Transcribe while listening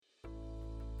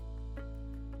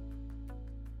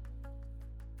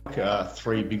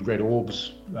three big red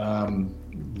orbs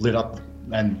lit up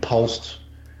and pulsed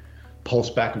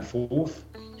back and forth,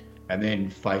 and then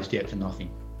phased out to nothing.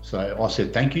 So I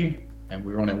said thank you, and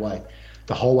we were on our way.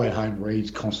 The whole way home,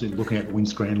 Reed's constantly looking at the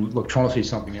windscreen, trying to see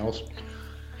something else.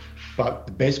 But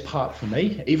the best part for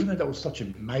me, even though that was such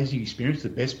an amazing experience, the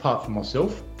best part for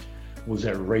myself was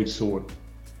that Reed saw it.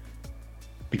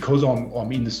 Because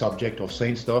I'm in the subject, I've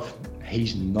seen stuff.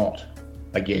 He's not.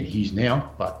 Again, he's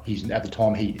now, but at the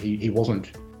time he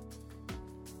wasn't.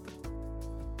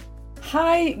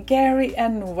 Hi Gary,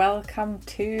 and welcome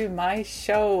to my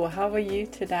show. How are you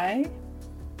today?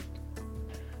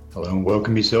 Hello and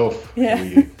welcome yourself. Yeah. How are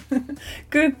you?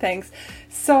 Good, thanks.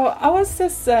 So I was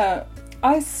just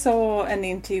I saw an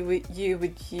interview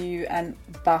with you and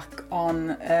Buck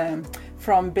on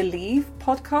from Believe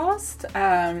podcast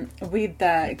with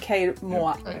Kay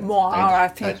Moore, I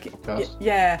think.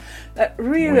 Yeah,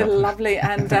 really lovely,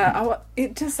 and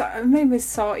it just made me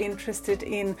so interested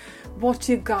in what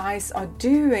you guys are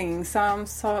doing. So I'm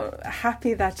so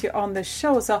happy that you're on the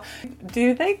show. So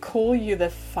do they call you the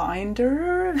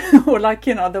finder, or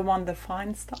the one that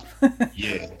finds stuff?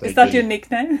 Yeah, is that your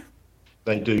nickname?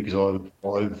 They do, because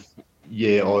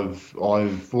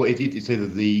it's either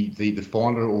the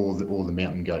finder or the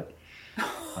mountain goat.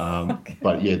 Okay.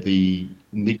 But yeah, the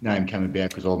nickname came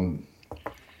about because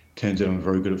turns out I'm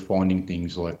very good at finding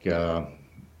things like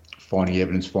finding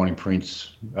evidence, finding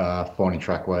prints, finding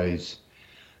trackways,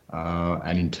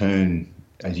 and in turn,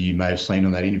 as you may have seen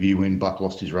on that interview, when Buck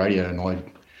lost his radio and I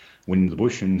went into the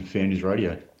bush and found his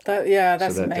radio.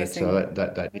 That's amazing.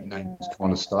 That nickname is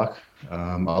kind of stuck.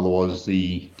 Otherwise,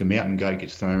 the mountain goat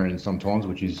gets thrown around sometimes,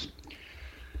 which is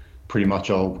pretty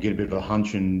much I'll get a bit of a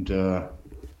hunch and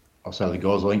I'll say to the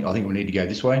guys, I think we need to go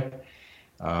this way.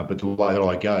 But the way that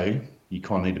I go, you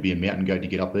kind of need to be a mountain goat to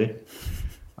get up there.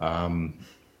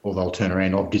 Or they'll turn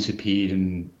around, I've disappeared,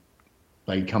 and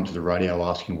they come to the radio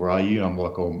asking, where are you? And I'm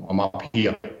like, I'm up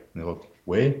here. And they're like,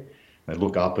 where? They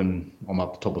look up and I'm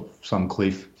up the top of some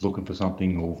cliff looking for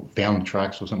something, or found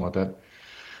tracks or something like that.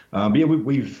 But yeah,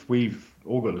 we've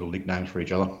all got little nicknames for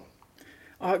each other.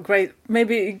 Oh, great.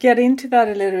 Maybe get into that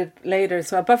a little bit later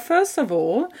as well. But first of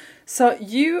all, so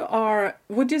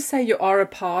would you say you are a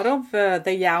part of the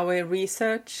Yowie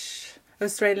research,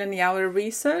 Australian Yowie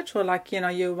research, or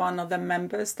you're one of the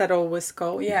members that always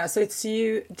go? Yeah, so it's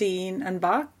you, Dean and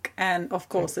Buck, and of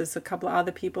course there's a couple of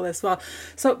other people as well.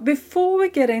 So before we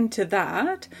get into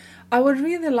that, I would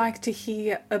really like to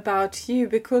hear about you,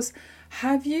 because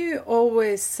have you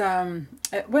always, when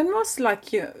was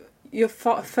your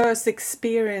first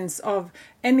experience of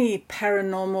any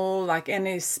paranormal,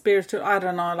 any spiritual, I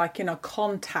don't know,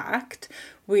 contact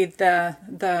with the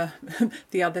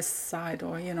other side,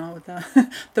 or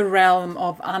the realm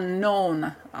of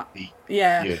unknown?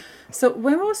 Yeah. So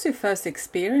when was your first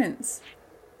experience?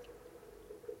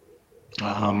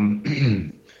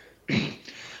 When,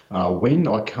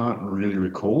 I can't really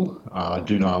recall. I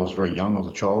do know I was very young. I was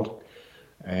a child,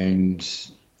 and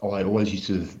I always used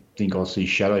to think I see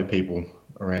shadow people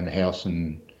around the house,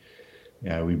 and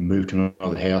we moved to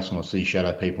another house and I see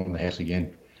shadow people in the house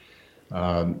again.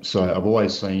 So I've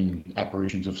always seen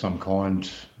apparitions of some kind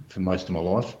for most of my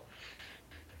life.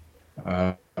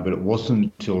 But it wasn't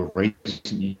until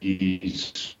recent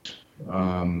years,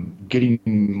 getting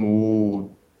more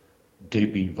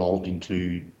deeply involved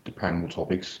into the paranormal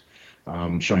topics,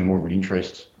 showing more of an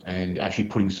interest, and actually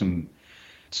putting some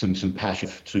passion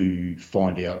to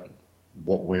find out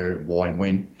what, where, why, and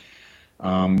when,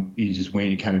 is when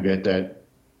it came about that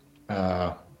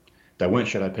they weren't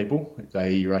shadow people.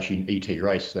 They were actually an ET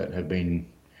race that have been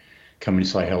coming to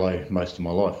say hello most of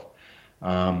my life.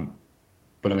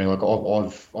 But I mean, I've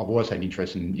always had an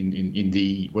interest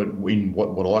in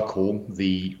what I call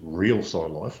the real side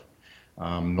of life,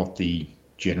 not the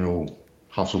general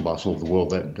hustle bustle of the world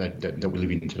that we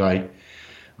live in today.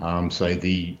 So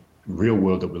the real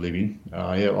world that we live in.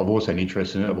 I've always had an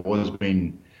interest in it. I've always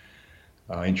been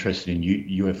interested in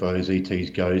UFOs, ETs,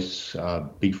 ghosts,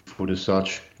 Bigfoot as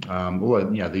such.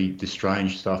 The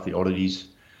strange stuff, the oddities,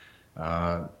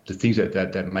 the things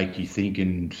that make you think,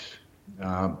 and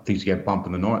things that get bump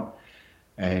in the night.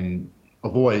 And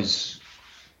I've always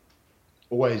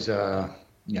been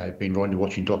right into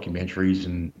watching documentaries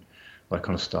and that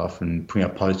kind of stuff, and putting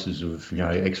up posters of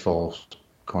X-Files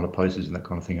kind of posters and that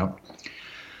kind of thing up.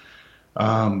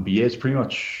 But yeah, it's pretty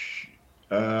much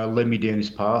led me down this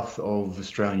path of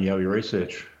Australian Yowie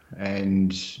research.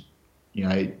 And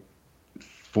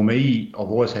for me, I've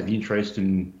always had the interest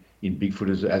in Bigfoot,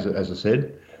 as I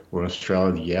said, or in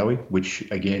Australia, the Yowie, which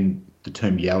again, the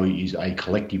term Yowie is a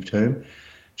collective term,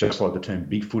 just like the term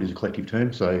Bigfoot is a collective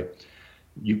term. So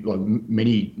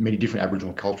many different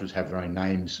Aboriginal cultures have their own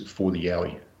names for the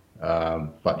Yowie,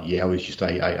 but Yowie is just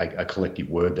a collective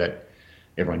word that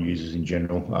everyone uses in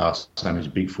general. Same as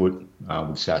Bigfoot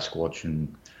with Sasquatch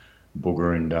and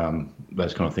Booger and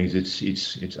those kind of things.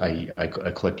 It's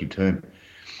a collective term.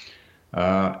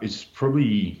 It's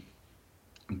probably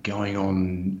going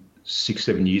on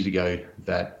 6-7 years ago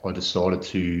that I decided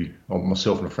to, or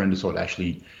myself and a friend decided to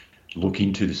actually look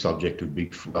into the subject of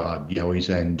big Yowies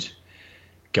and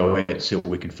go out and see what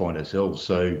we can find ourselves.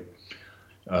 So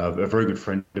a very good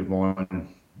friend of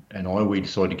mine and we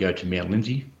decided to go to Mount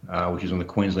Lindsay, which is on the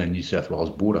Queensland-New South Wales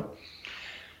border.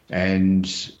 And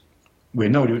we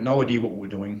had no idea what we were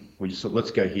doing. We just thought,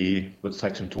 let's go here, let's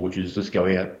take some torches, let's go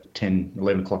out 10,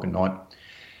 11 o'clock at night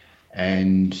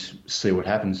and see what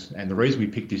happens. And the reason we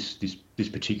picked this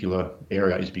particular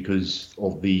area is because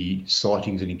of the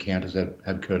sightings and encounters that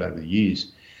have occurred over the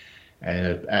years.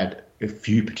 And at a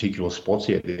few particular spots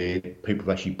out there, people have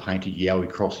actually painted Yowie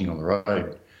crossing on the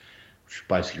road, which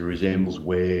basically resembles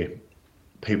where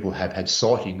people have had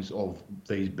sightings of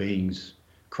these beings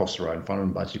cross the road in front of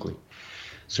them, basically.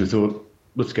 So we thought,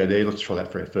 let's go there, let's try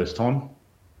that for our first time,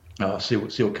 see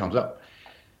what comes up.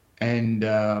 And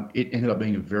it ended up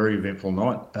being a very eventful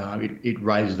night. It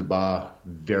raised the bar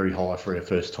very high for our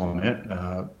first time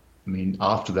out.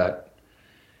 After that,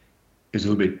 it was a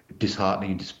little bit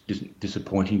disheartening and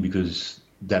disappointing because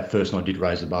that first night did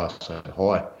raise the bar so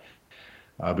high.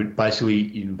 But basically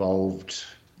it involved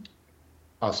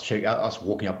us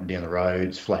walking up and down the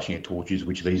roads, flashing our torches,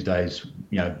 which these days,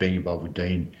 being involved with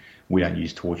Dean, we don't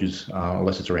use torches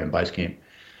unless it's around base camp.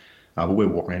 But we're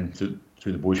walking around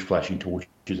through the bush, flashing torches,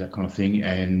 that kind of thing.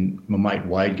 And my mate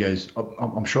Wade goes,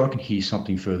 I'm sure I can hear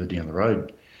something further down the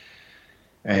road.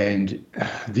 And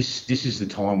this is the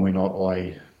time when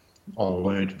I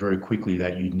learned very quickly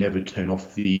that you never turn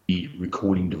off the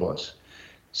recording device.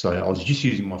 So I was just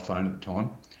using my phone at the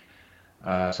time.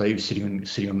 So he was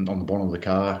sitting on the bottom of the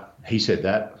car. He said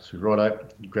that. So righto,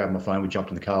 grabbed my phone, we jumped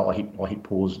in the car. I hit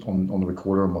pause on the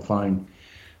recorder on my phone.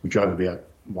 We drove about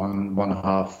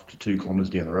 1.5 to 2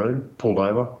 kilometres down the road, pulled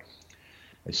over.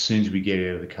 As soon as we get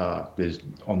out of the car, there's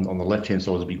on the left-hand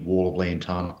side is a big wall of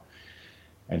lantana.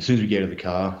 And as soon as we get out of the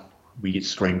car, we get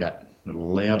screamed at. The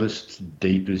loudest,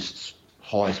 deepest,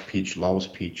 highest pitch,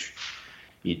 lowest pitch.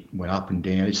 It went up and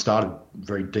down. It started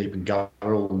very deep and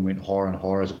guttural and went higher and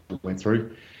higher as it went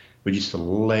through. But just the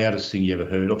loudest thing you ever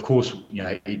heard. Of course,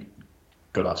 it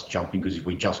got us jumping because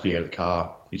we just got out of the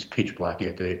car. It's pitch black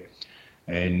out there.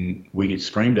 And we get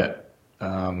screamed at.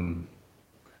 And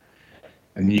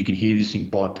then you can hear this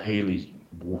thing bipedally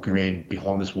walking around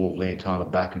behind this wall of lantana,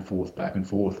 back and forth, back and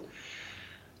forth.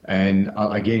 And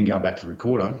again, going back to the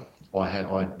recorder,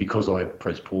 because I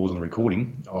pressed pause on the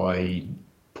recording, I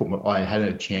had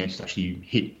a chance to actually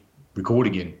hit record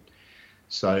again.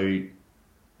 So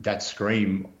that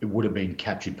scream, it would have been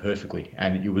captured perfectly.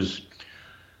 And it was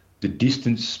the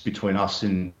distance between us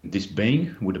and this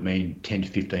being would have been 10 to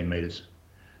 15 metres.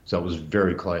 So it was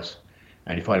very close.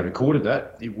 And if I had recorded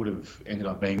that, it would have ended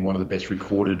up being one of the best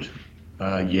recorded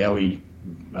Yowie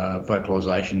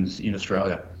vocalisations in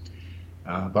Australia.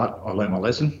 But I learned my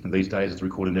lesson, and these days the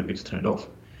recorder never gets turned off.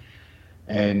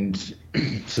 And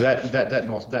so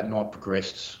that night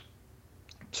progressed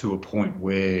to a point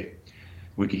where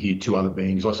we could hear two other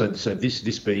beings. So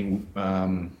this being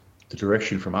the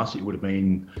direction from us, it would have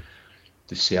been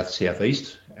the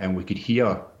southeast, and we could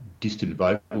hear distant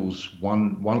vocals,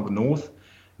 one at the north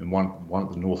and one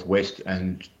at the northwest,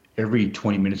 and every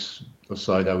 20 minutes or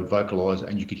so they would vocalise,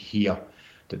 and you could hear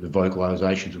that the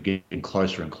vocalisations were getting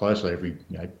closer and closer every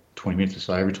 20 minutes or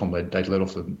so, every time they'd let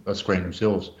off a scream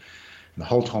themselves. And the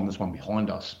whole time this one behind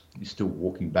us is still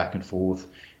walking back and forth.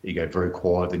 You go very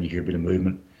quiet, then you hear a bit of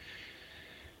movement.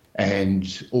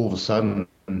 And all of a sudden,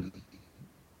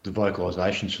 the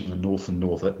vocalisations from the north and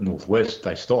northwest,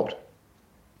 they stopped.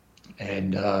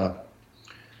 And that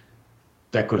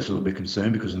got us a little bit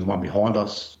concerned because in the one behind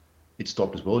us, it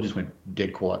stopped as well. It just went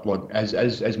dead quiet. Like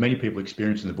as many people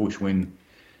experience in the bush when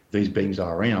these beings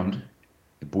are around,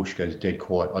 the bush goes dead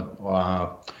quiet.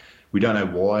 We don't know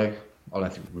why. I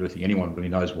don't really think anyone really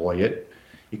knows why yet.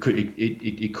 It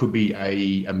could be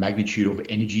a magnitude of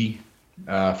energy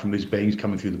from these beings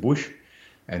coming through the bush,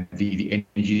 and the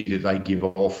energy that they give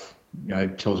off,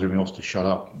 tells everyone else to shut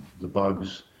up. The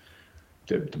bugs,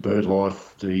 the bird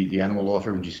life, the animal life,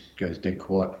 everyone just goes dead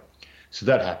quiet. So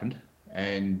that happened,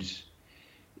 and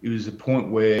it was a point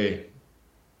where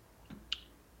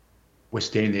we're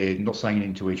standing there, not saying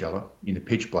anything to each other in the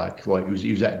pitch black. Like it was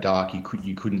that dark,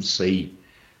 you couldn't see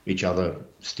each other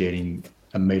standing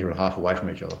 1.5 meters away from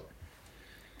each other.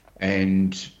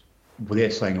 And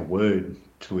without saying a word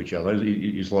to each other.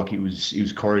 It was like it was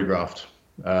choreographed.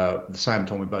 At the same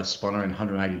time, we both spun around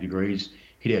 180 degrees,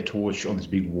 hit our torch on this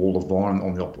big wall of vine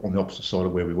on the opposite side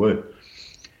of where we were.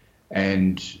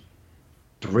 And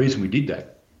the reason we did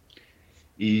that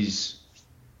is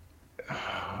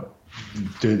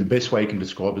the best way you can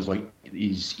describe it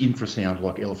is infrasound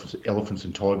like elephants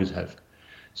and tigers have.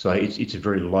 So it's a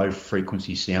very low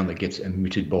frequency sound that gets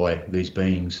emitted by these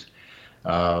beings,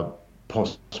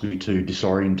 possibly to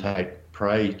disorientate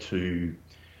prey, to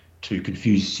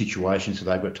confuse the situation so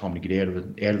they've got time to get out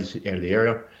of the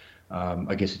area.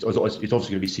 I guess it's obviously going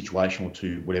to be situational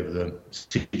to whatever the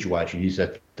situation is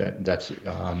that's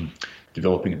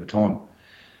developing at the time.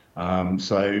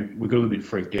 So we got a little bit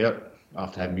freaked out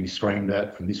after having been screamed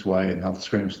at from this way and other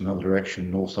screams from another direction,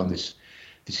 and also this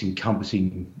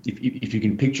encompassing. If you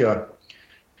can picture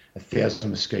 1,000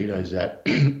 mosquitoes that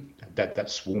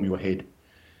swarm your head,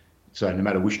 so no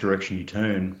matter which direction you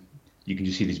turn, you can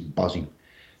just hear this buzzing.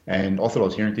 And I thought I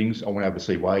was hearing things. I went over to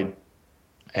see Wade,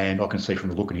 and I can see from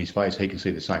the look in his face, he can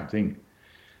see the same thing.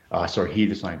 Hear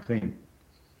the same thing.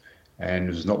 And it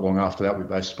was not long after that, we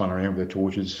both spun around with our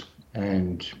torches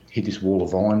and hit this wall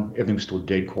of vine. Everything was still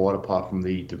dead quiet apart from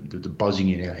the buzzing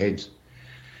in our heads.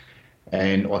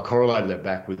 And I correlated that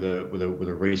back with a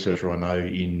researcher I know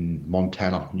in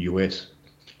Montana, US.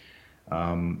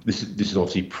 This is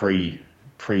obviously pre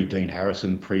Dean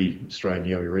Harrison, pre Australian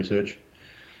Yowie research.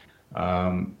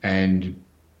 And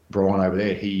Brian over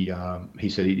there, he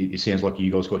said it sounds like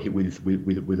you guys got hit with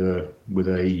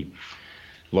a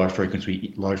low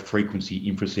frequency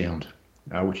infrasound,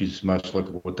 which is most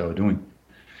likely what they were doing.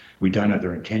 We don't know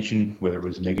their intention, whether it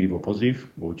was negative or positive,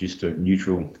 or just a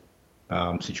neutral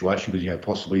situation, because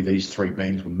possibly these three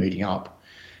beings were meeting up,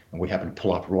 and we happened to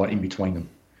pull up right in between them.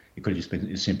 It could have just been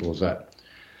as simple as that.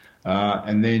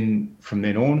 And then from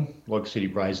then on, like I said, he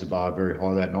raised the bar very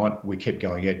high that night. We kept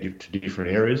going out to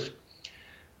different areas.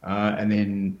 And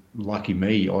then, lucky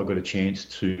me, I got a chance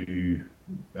to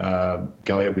go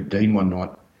out with Dean one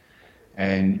night.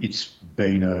 And it's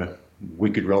been a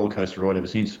wicked roller coaster ride ever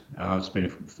since. It's been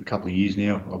a couple of years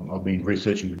now. I've been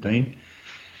researching with Dean.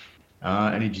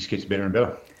 And it just gets better and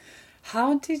better.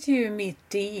 How did you meet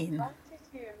Dean?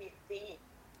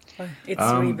 Oh, it's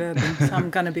reverbing, so I'm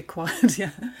going to be quiet.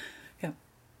 Yeah.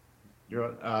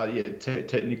 You're right.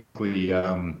 Technically,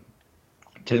 I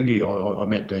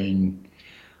met Dean.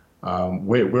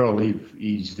 Where I live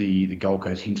is the Gold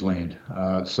Coast hinterland.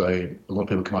 So a lot of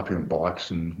people come up here on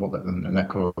bikes and that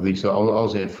kind of thing. So I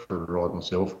was out for a ride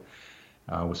myself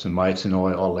with some mates, and I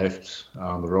left the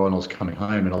ride and I was coming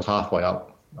home, and I was halfway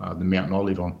up the mountain I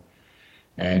live on,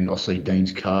 and I see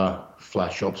Dean's car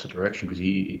flash opposite direction because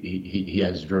he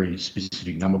has very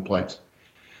specific number plates.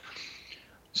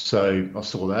 So I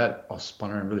saw that. I spun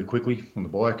around really quickly on the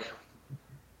bike,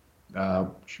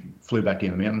 flew back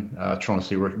down the mountain, trying to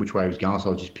see which way he was going. So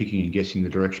I was just picking and guessing the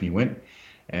direction he went.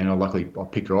 And I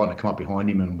picked right, and I come up behind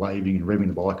him and waving and revving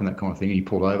the bike and that kind of thing. And he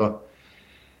pulled over.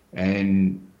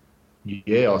 And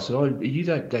I said, "Oh, are you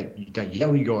that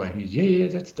Yowie guy?" And he's, "Yeah,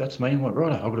 that's me." I'm like,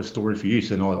 "Right, I've got a story for you."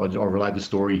 So I relayed the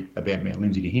story about Mount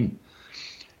Lindsay to him.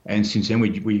 And since then,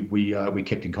 we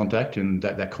kept in contact, and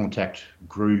that contact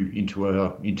grew into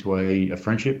a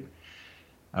friendship.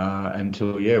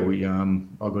 Until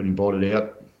I got invited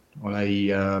out on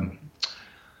a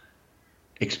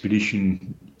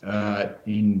expedition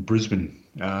in Brisbane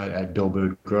at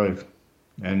Bellberg Grove,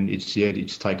 and it's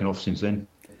taken off since then.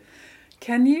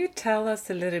 Can you tell us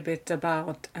a little bit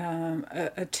about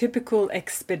a typical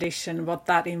expedition, what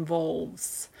that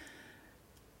involves?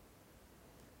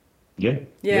 Yeah.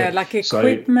 Like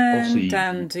equipment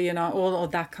and all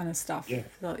that kind of stuff.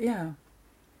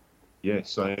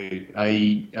 So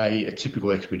a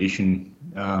typical expedition,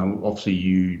 obviously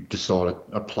you decide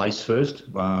a place first.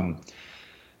 Why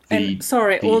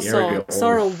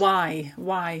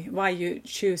you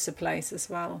choose a place as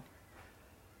well?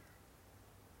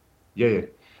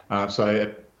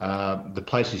 So the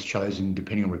place is chosen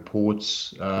depending on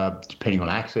reports, depending on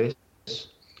access.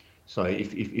 So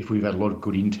if we've had a lot of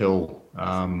good intel,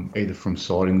 either from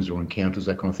sightings or encounters,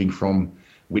 that kind of thing, from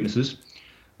witnesses,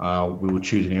 we will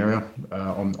choose an area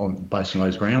based on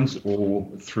those grounds, or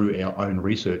through our own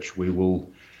research, we will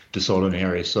decide on an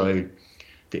area. So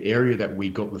the area that we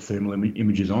got the thermal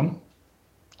images on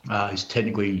is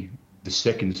technically the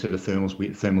second set of thermal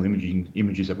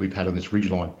images that we've had on this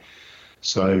ridgeline.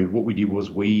 So what we did was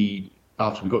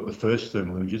after we got the first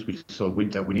thermal images, we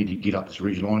decided that we needed to get up this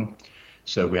ridgeline.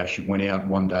 So we actually went out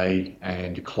one day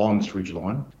and climbed this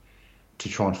ridgeline to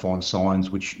try and find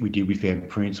signs, which we did. We found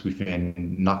prints, we found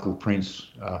knuckle prints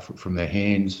from their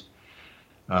hands,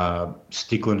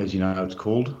 Stickland, as you know, it's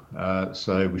called.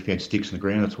 So we found sticks in the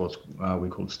ground. That's what we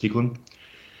call it, Stickland.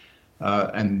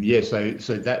 And yeah, so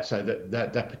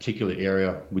that particular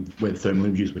area where the thermal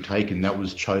images were taken, that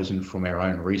was chosen from our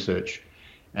own research.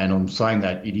 And I'm saying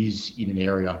that it is in an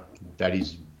area that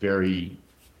is very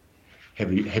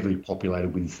heavily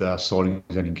populated with sightings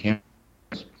and encounters.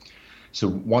 So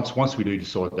once we do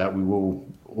decide that, we will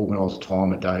organise a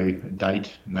time, a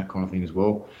date, and that kind of thing as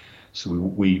well. So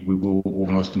we will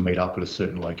organise to meet up at a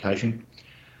certain location.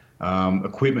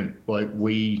 Equipment, like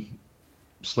we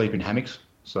sleep in hammocks.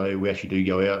 So we actually do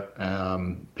go out,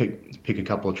 pick a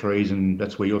couple of trees, and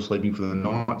that's where you're sleeping for the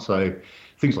night. So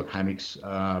things like hammocks,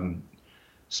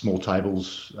 small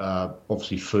tables,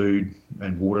 obviously food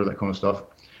and water, that kind of stuff.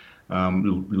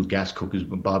 Little gas cookers,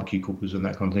 barbecue cookers, and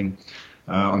that kind of thing.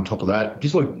 On top of that,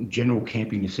 just like general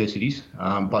camping necessities,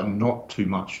 but not too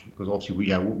much, because obviously we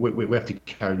have to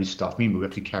carry this stuff in, but we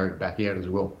have to carry it back out as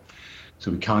well. So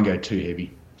we can't go too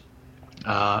heavy.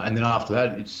 And then after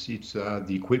that, it's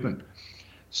the equipment.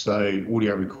 So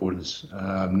audio recorders,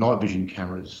 night vision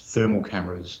cameras, thermal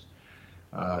cameras,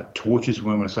 torches.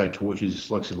 When I say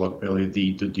torches, like I said earlier,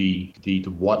 the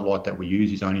white light that we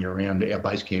use is only around our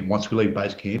base camp. Once we leave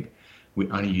base camp, we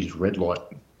only use red light.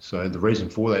 So the reason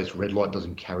for that is red light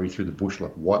doesn't carry through the bush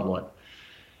like white light.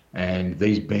 And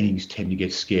these beings tend to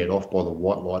get scared off by the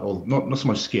white light, or not so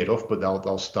much scared off, but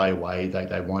they'll stay away.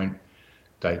 They won't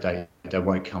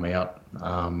come out.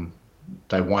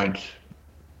 They won't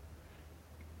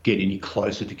get any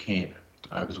closer to camp,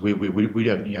 because we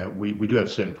do have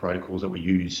certain protocols that we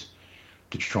use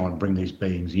to try and bring these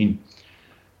beings in,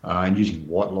 and using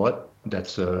white light,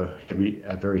 that's a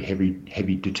very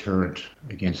heavy deterrent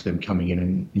against them coming in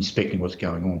and inspecting what's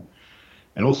going on.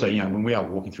 And also, when we are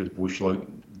walking through the bush, like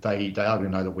they are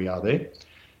going to know that we are there.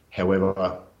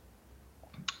 However,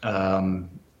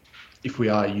 if we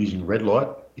are using red light,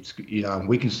 it's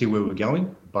we can see where we're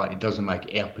going, but it doesn't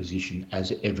make our position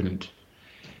as evident.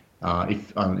 As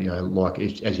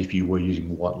if you were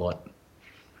using white light.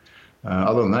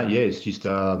 Other than that, yeah, it's just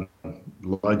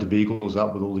load the vehicles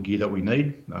up with all the gear that we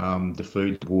need, the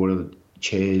food, the water, the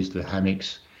chairs, the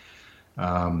hammocks,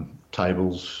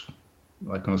 tables,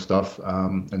 that kind of stuff,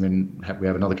 and then we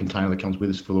have another container that comes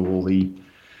with us full of all the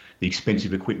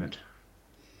expensive equipment.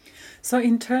 So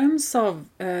in terms of,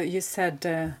 you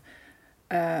said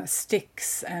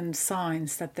sticks and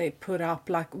signs that they put up,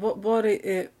 like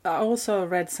I also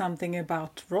read something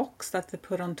about rocks that they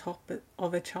put on top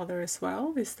of each other as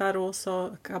well. Is that also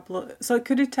a couple of, so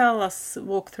could you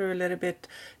walk through a little bit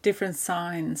different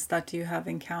signs that you have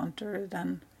encountered?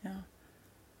 And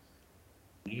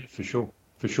yeah, for sure.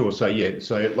 So yeah,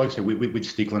 so like I said, with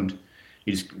Stickland,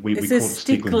 we call it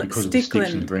Stickland because of the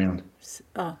sticks in the ground.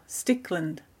 Oh,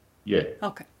 Stickland. Yeah.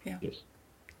 Okay. Yeah.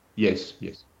 Yes.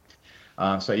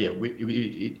 So yeah,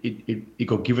 it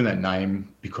got given that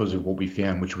name because of what we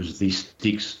found, which was these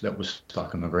sticks that were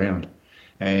stuck on the ground.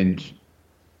 And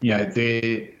there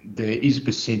is a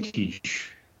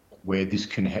percentage where this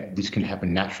can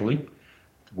happen naturally.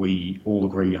 We all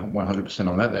agree 100%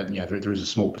 on that. That there is a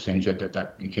small percentage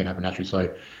that it can happen naturally.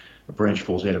 So a branch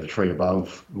falls out of a tree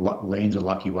above, lands a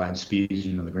lucky way, and spears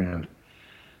into the ground.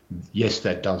 Yes,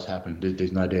 that does happen.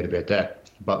 There's no doubt about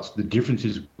that. But the difference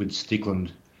is with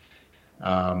Stickland.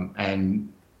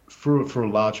 And for a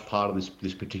large part of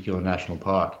this particular national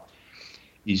park,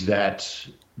 is that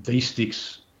these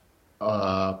sticks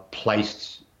are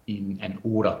placed in an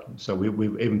order. So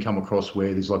we've even come across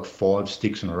where there's like 5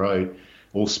 sticks in a row,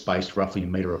 all spaced roughly a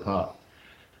metre apart.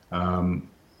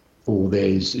 Or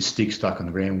there's a stick stuck on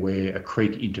the ground where a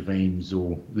creek intervenes,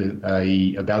 or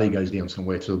a valley goes down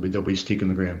somewhere, so there'll be a stick in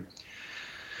the ground.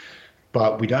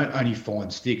 But we don't only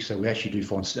find sticks, so we actually do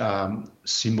find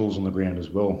symbols on the ground as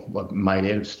well, like made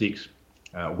out of sticks.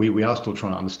 We are still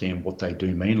trying to understand what they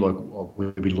do mean. Like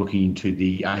we've been looking into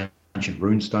the ancient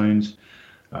rune stones.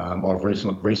 I've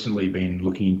recently been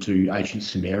looking into ancient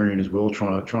Sumerian as well,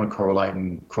 trying to correlate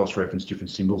and cross-reference different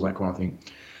symbols, that kind of thing.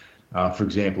 For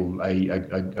example,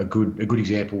 a good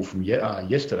example from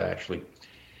yesterday actually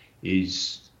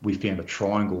is we found a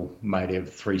triangle made out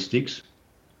of 3 sticks.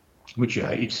 Which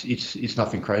it's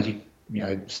nothing crazy.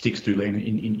 Sticks do land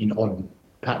in odd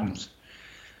patterns,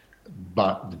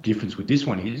 but the difference with this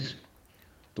one is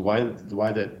the way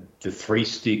that the 3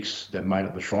 sticks that made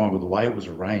up the triangle, the way it was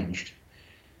arranged,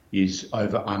 is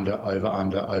over under over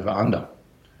under over under.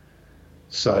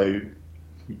 So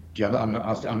do you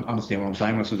understand what I'm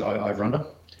saying when I say over under?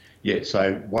 Yeah.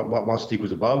 So one stick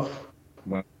was above,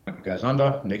 one goes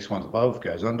under, next one's above,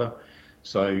 goes under.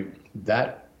 So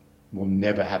that will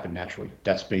never happen naturally.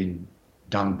 That's been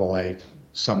done by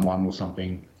someone or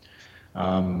something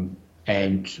And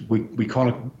we kind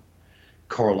of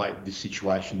correlate this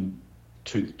situation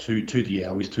to the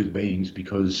Yowies, to the beings,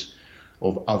 because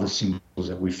of other symbols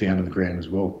that we found on the ground as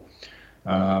well.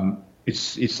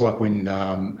 It's like when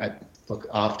like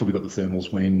after we got the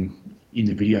thermals, when in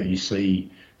the video you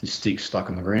see the sticks stuck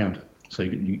on the ground. So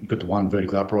you've got the one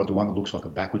vertically upright, the one that looks like a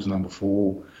backwards number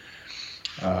 4,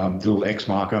 the little X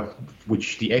marker,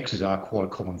 which the X's are quite a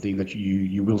common thing that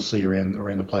you will see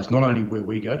around the place, not only where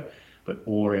we go, but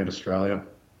all around Australia.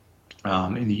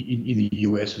 In the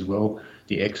US as well,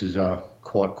 the X's are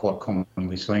quite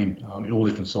commonly seen in all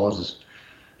different sizes.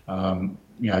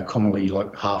 Commonly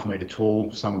like half a metre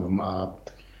tall. Some of them are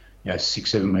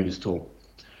 6-7 metres tall.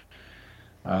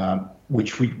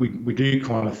 Which we do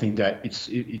kind of think that it's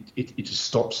a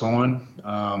stop sign.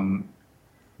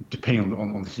 Depending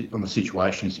on the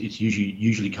situation, it's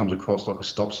usually comes across like a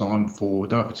stop sign for, I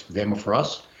don't know if it's for them or for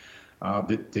us.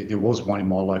 There was one in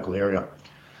my local area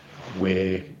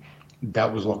where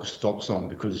that was like a stop sign,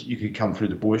 because you could come through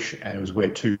the bush and it was where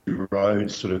 2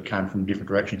 roads sort of came from different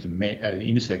directions and met at an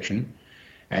intersection,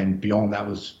 and beyond that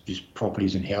was just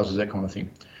properties and houses, that kind of thing.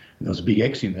 And there was a big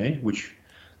X in there, which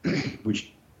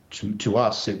to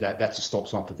us said that that's a stop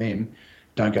sign for them.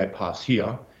 Don't go past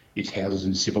here. It's houses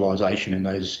and civilization and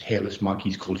those hairless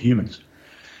monkeys called humans.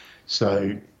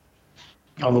 So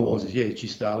otherwise, it's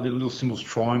just little symbols,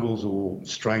 triangles, or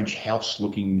strange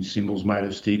house-looking symbols made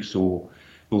of sticks, or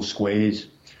little squares.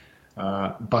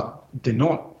 But they're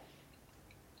not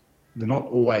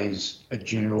always a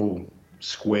general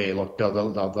square. Like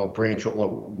they'll branch off.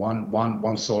 Like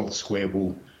one side of the square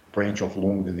will branch off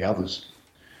longer than the others.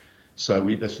 So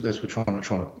that's we're trying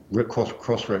to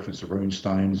cross-reference the rune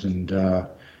stones and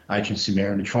ancient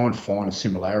Sumerian to try and find a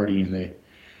similarity in there.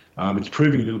 It's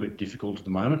proving a little bit difficult at the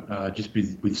moment, just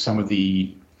with some of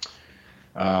the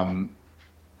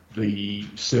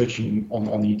searching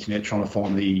on the internet, trying to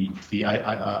find the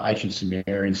ancient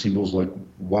Sumerian symbols. Like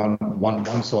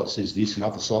one site says this,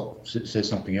 another site says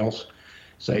something else.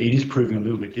 So it is proving a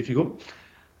little bit difficult.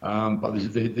 But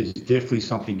there's definitely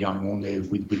something going on there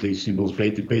with these symbols, be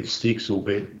it sticks or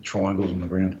be it triangles on the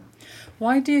ground.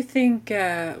 Why do you think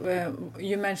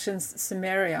you mentioned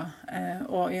Sumeria,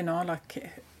 or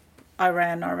like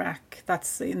Iran, Iraq?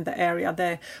 That's in the area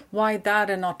there. Why that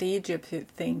and not Egypt? You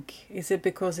think? Is it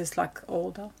because it's like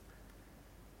older?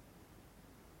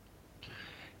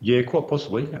 Yeah, quite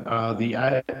possibly.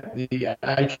 The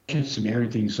ancient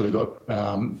Sumerian thing sort of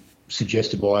got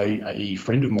suggested by a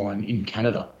friend of mine in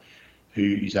Canada,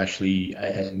 who is actually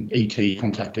an ET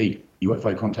contactee,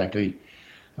 UFO contactee.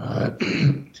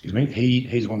 Excuse me.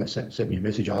 He's the one that sent me a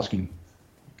message asking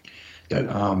that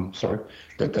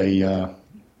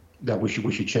that we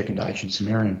should check into ancient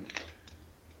Sumerian.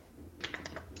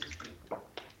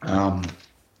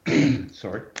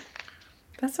 Sorry.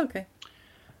 That's okay.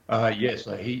 So he's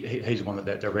the one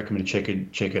that recommended check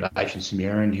it ancient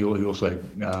Sumerian. He also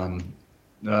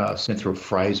sent through a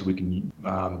phrase we can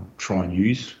try and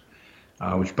use,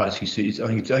 which basically says, I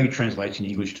think it translates in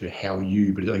English to "how are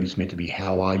you," but I think it's meant to be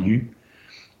 "how are you"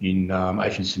 in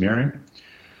ancient Sumerian.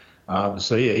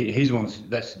 So yeah, he's the one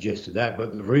that suggested that.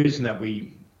 But the reason that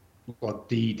we like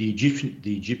the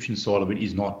Egyptian side of it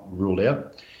is not ruled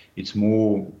out. It's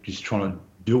more just trying to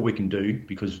do what we can do,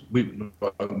 because we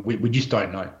just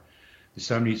don't know. There's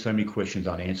so many questions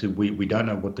unanswered. We don't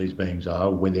know what these beings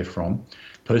are, where they're from.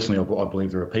 Personally, I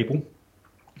believe there are people.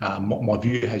 My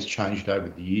view has changed over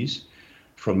the years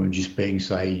from them just being,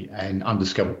 say, an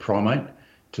undiscovered primate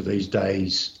to these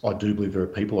days, I do believe there are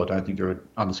people. I don't think they're an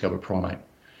undiscovered primate.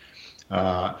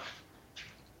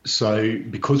 So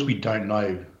because we don't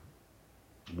know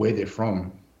where they're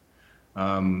from,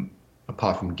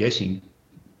 apart from guessing,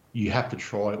 you have to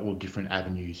try all different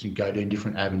avenues and go down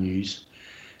different avenues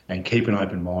and keep an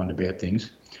open mind about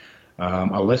things.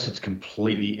 Unless it's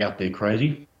completely out there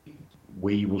crazy,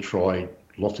 we will try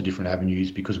lots of different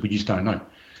avenues because we just don't know.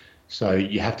 So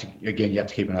you have to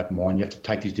keep an open mind. You have to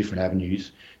take these different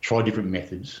avenues, try different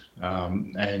methods,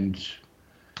 and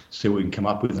see what we can come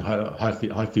up with. And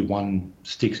hopefully one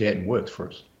sticks out and works for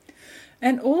us.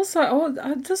 And also,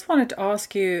 I just wanted to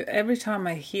ask you, every time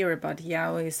I hear about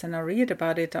Yowies and I read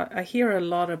about it, I hear a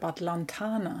lot about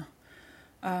Lantana.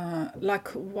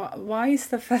 Why is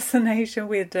the fascination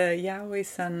with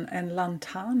Yowies and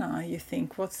Lantana, you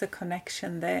think? What's the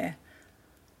connection there?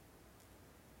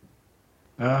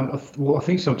 Well, I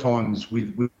think sometimes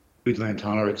with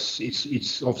Lantana,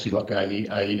 it's obviously like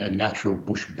a natural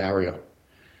bush barrier,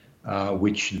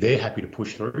 which they're happy to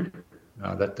push through.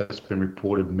 That's been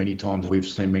reported many times. We've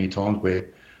seen many times where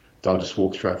they'll just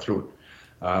walk straight through it.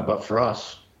 But for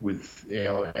us, with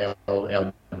our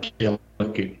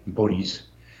delicate bodies,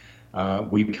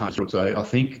 we can't. So I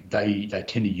think they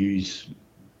tend to use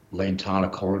lantana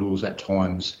corridors at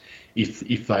times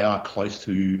if they are close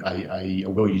to a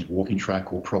well-used walking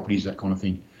track or properties, that kind of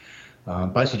thing.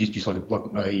 Basically, just like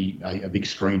a big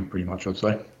screen, pretty much, I'd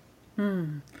say.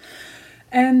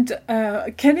 And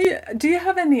do you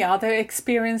have any other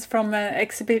experience from an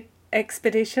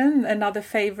expedition, another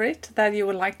favorite that you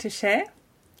would like to share?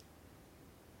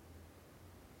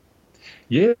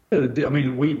 Yeah, I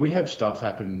mean, we have stuff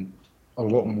happen a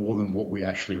lot more than what we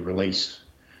actually release.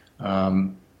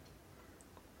 Um,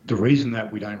 the reason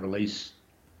that we don't release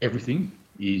everything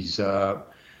is, we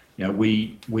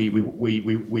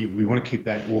want to keep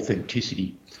that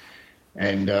authenticity.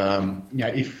 And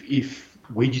if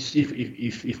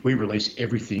we release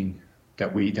everything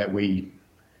that we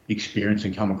experience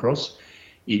and come across,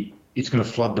 it's going to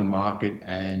flood the market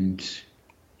and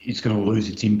it's going to lose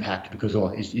its impact because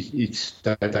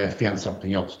they have found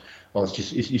something else. Oh, it's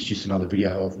just another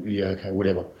video of, yeah, okay,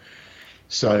 whatever.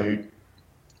 So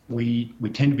we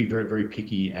tend to be very, very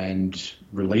picky and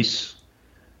release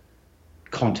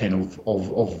content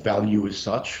of value as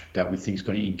such that we think is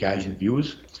going to engage the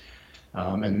viewers,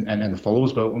 and the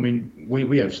followers. But I mean,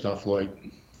 we have stuff like,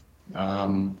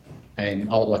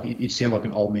 it sounded like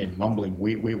an old man mumbling.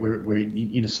 We're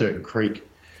in a certain creek,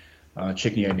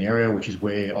 checking out an area which is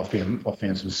where I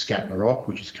found some scat in the rock,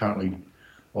 which is currently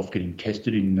off getting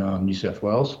tested in New South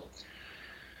Wales.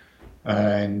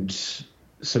 And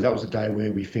so that was the day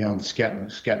where we found scat in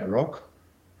the rock.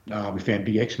 We found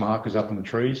big X markers up in the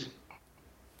trees,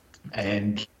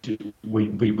 and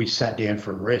we sat down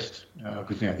for a rest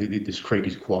because this creek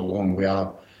is quite long. We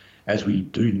are, as we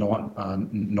do 9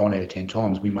 out of 10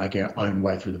 times, we make our own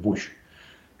way through the bush.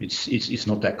 It's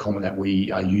not that common that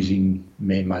we are using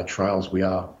man-made trails. We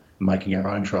are making our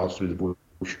own trails through the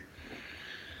bush.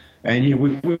 And yeah,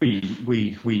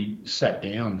 we sat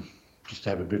down just to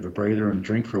have a bit of a breather and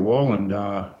drink for a while, and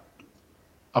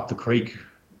up the creek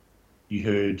you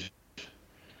heard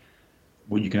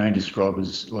what you can only describe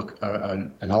as like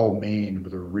an old man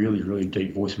with a really, really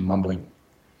deep voice mumbling,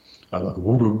 like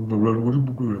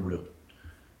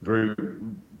very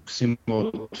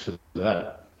similar to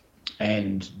that.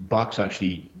 And Buck's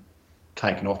actually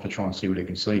taken off to try and see what he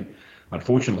can see.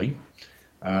 Unfortunately,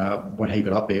 when he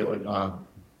got up there,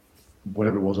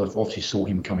 whatever it was, I obviously saw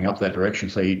him coming up that direction,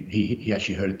 so he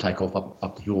actually heard it take off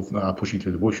up the hill, pushing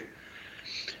through the bush.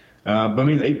 But I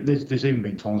mean, there's even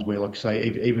been times where, like say,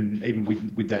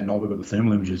 even with that night we got the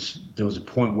thermal images, there was a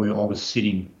point where I was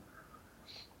sitting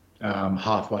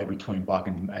halfway between Buck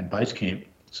and base camp,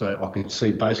 so I could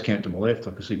see base camp to my left,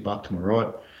 I could see Buck to my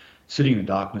right. Sitting in the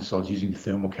darkness, I was using the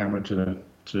thermal camera to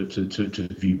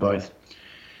view both.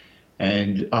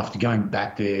 And after going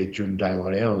back there during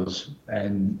daylight hours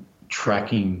and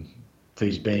tracking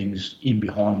these beings in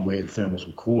behind where the thermals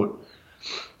were caught,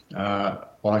 I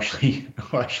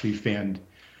actually found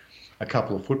a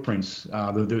couple of footprints.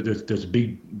 There's a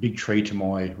big tree to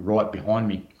my right behind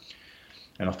me,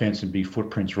 and I found some big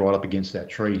footprints right up against that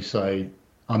tree. So,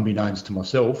 unbeknownst to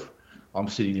myself, I'm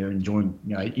sitting there enjoying,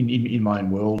 in my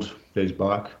own world. There's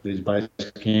Buck, there's base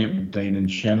camp, Dean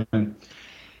and Shannon,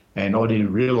 and I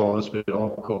didn't realise, but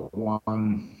I've got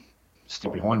one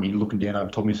still behind me, looking down over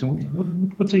top of me,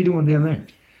 saying, "What's he doing down there?"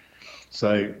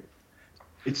 So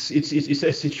it's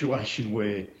a situation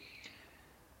where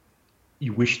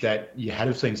you wish that you had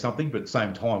have seen something, but at the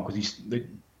same time, because the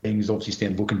thing is obviously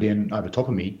standing looking down over top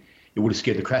of me, it would have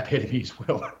scared the crap out of me as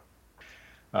well.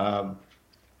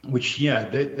 Which,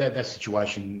 that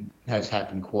situation has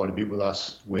happened quite a bit with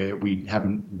us, where we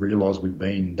haven't realised we've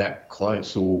been that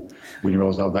close, or we didn't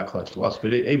realise they were that close to us.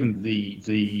 But even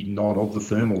the night of the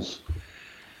thermals,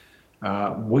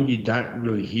 what you don't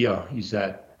really hear is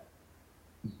that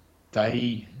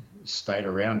they stayed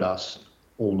around us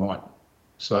all night.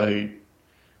 So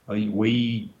I think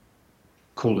we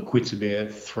called it quits about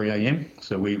 3 a.m.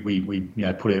 So we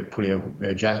put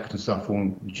our jackets and stuff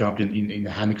on, jumped in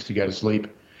the hammocks to go to sleep.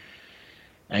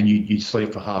 And you'd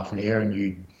sleep for half an hour and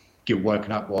you'd get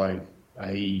woken up by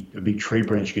a big tree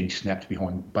branch getting snapped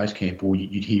behind base camp, or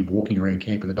you'd hear walking around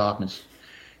camp in the darkness.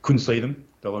 Couldn't see them.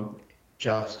 They were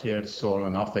just outside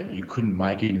enough that you couldn't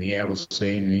make anything out or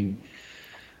see anything.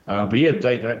 But yeah,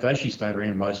 they actually stayed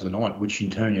around most of the night, which in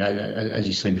turn, as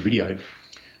you see in the video,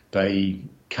 they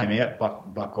came out,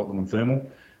 Buck got them on thermal.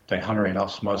 They hung around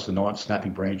us most of the night,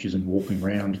 snapping branches and walking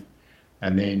around.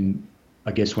 And then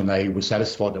I guess when they were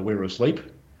satisfied that we were asleep,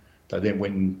 they then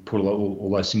went and put all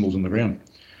those symbols on the ground.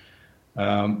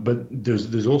 But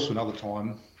there's also another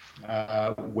time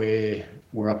where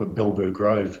we're up at Bellberg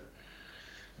Grove,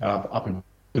 up in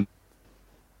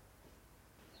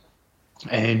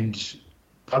And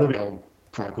part of our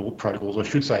protocols, I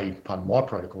should say, part of my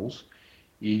protocols,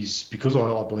 is because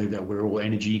I believe that we're all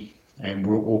energy and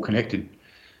we're all connected.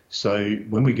 So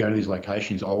when we go to these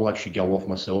locations, I'll actually go off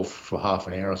myself for half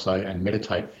an hour or so and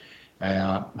meditate.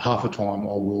 Half the time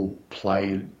I will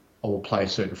play a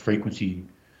certain frequency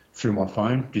through my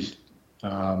phone. Just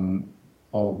I'll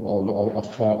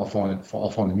find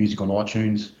the music on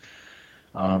iTunes.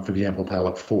 For example, I'll play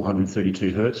like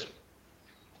 432 hertz.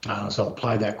 So I'll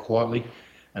play that quietly,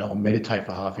 and I'll meditate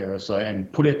for half an hour or so,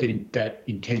 and put out that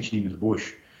intention into the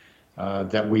bush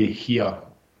that we're here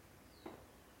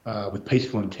with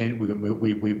peaceful intent. We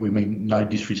mean no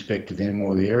disrespect to them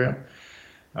or the area.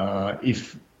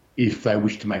 If they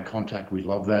wish to make contact, we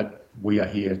love that. We are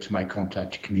here to make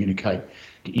contact, to communicate,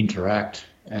 to interact,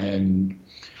 and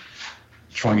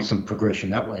try and get some progression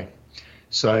that way.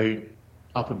 So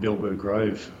up at Bilberg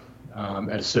Grove,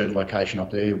 at a certain location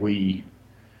up there, we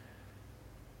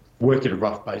worked at a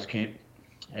rough base camp,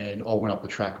 and I went up the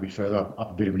track a bit further,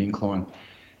 up a bit of an incline,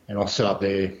 and I sat up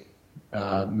there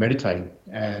meditating,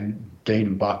 and Dean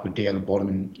and Buck were down the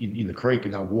bottom in the creek,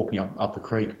 and they were walking up the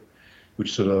creek,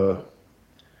 which sort of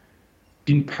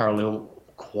didn't parallel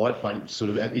quite, but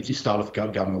it just started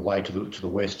going away to the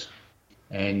west.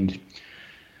 And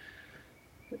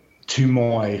to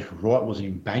my right was an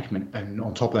embankment, and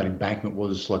on top of that embankment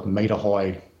was like metre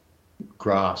high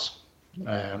grass.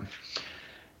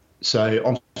 So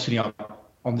I'm sitting up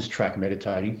on this track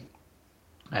meditating,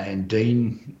 and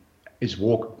Dean is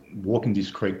walking this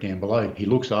creek down below. He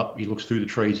looks up, he looks through the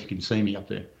trees, he can see me up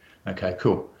there. Okay,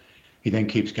 cool. He then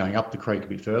keeps going up the creek a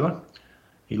bit further.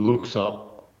 He looks up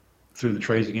through the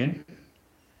trees again,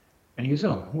 and he goes,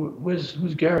 "Oh, where's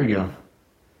Gary going?"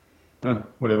 Oh,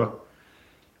 whatever.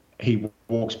 He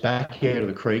walks back out of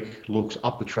the creek, looks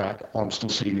up the track. I'm still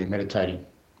sitting there meditating,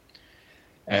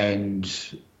 and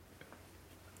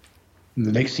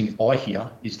the next thing I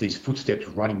hear is these footsteps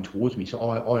running towards me. So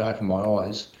I open my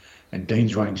eyes, and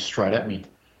Dean's running straight at me.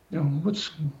 You know,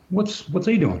 what's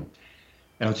he doing?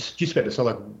 And I was just about to say,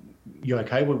 like, "You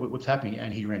okay? What's happening?"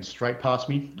 And he ran straight past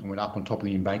me and went up on top of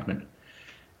the embankment.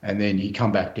 And then he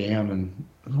come back down, and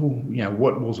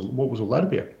what was all that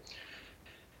about?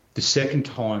 The second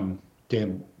time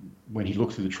down, when he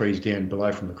looked through the trees down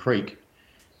below from the creek,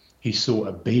 he saw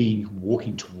a being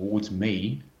walking towards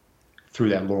me through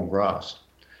that long grass.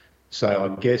 So I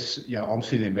guess, I'm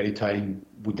sitting there meditating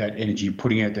with that energy,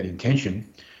 putting out that intention,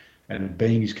 and a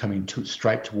being is coming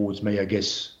straight towards me, I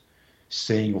guess,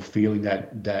 seeing or feeling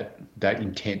that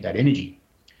intent, that energy.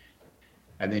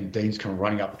 And then Dean's come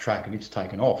running up the track, and it's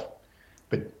taken off.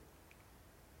 But,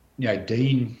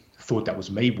 Dean thought that was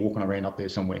me walking around up there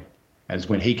somewhere. As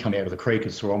when he come out of the creek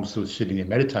and saw I'm still sitting there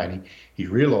meditating, he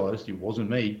realised it wasn't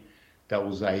me. That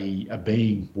was a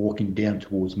being walking down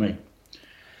towards me.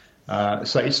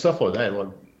 So it's stuff like that, like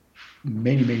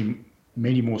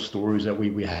many more stories that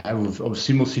we have of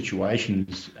similar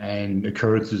situations and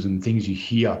occurrences and things you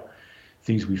hear,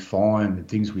 things we find, and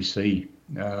things we see.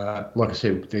 Like I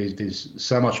said, there's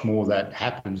so much more that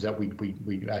happens that we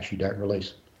actually don't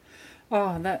release.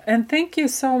 And thank you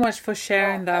so much for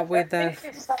sharing that with the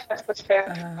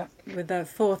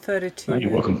 432.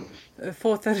 You're welcome.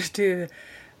 432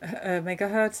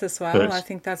 megahertz as well. Hertz. I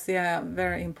think that's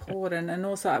very important, and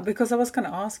also because I was going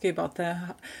to ask you about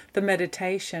the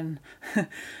meditation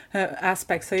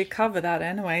aspect, so you cover that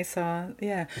anyway. So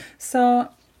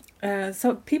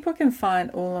so people can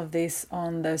find all of this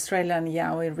on the Australian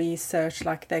Yowie research,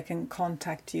 like they can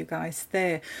contact you guys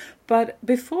there. But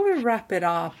before we wrap it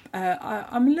up,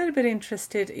 I'm a little bit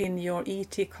interested in your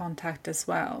ET contact as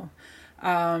well.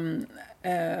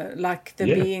 Like the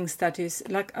beings that is,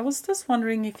 like, I was just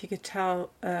wondering if you could tell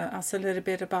us a little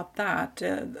bit about that,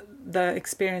 the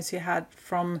experience you had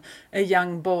from a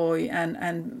young boy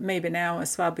and maybe now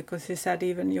as well, because you said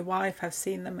even your wife has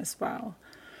seen them as well.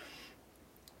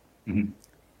 Mm-hmm.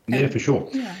 Yeah, for sure.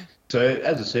 Yeah. So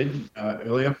as I said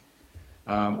earlier,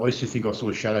 I used to think I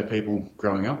saw shadow people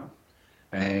growing up,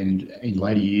 and in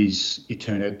later years it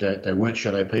turned out that they weren't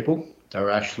shadow people. They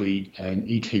were actually an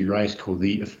ET race called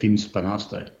the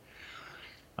Finspanaste.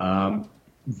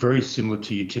 Very similar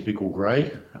to your typical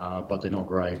grey, but they're not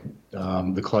grey.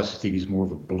 The closest thing is more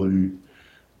of a blue,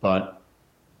 but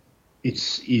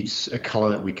it's a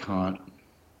colour that we can't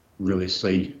really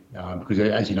see because,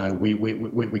 as you know, we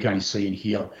can only see and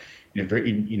hear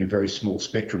in a very small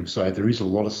spectrum. So there is a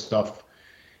lot of stuff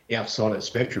outside that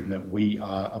spectrum that we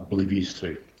are oblivious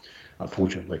to,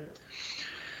 unfortunately.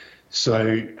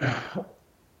 So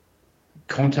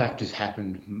contact has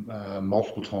happened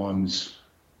multiple times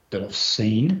that I've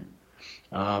seen.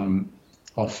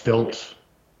 I've felt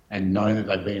and known that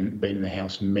they've been in the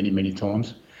house many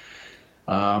times.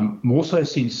 More so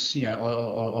since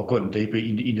I've gotten deeper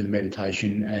into the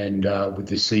meditation and with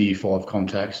the CE5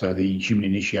 contact, so the human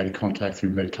initiated contact through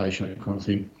meditation, that kind of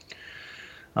thing,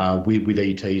 with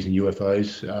ETs and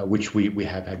UFOs, which we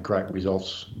have had great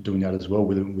results doing that as well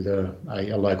with a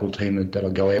local team that I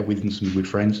go out with and some good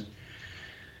friends.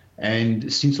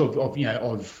 And since I've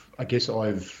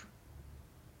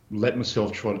let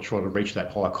myself try to reach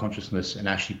that higher consciousness and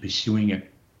actually pursuing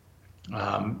it,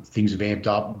 things have amped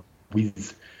up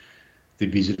with the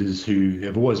visitors who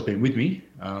have always been with me,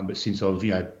 but since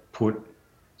I've put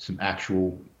some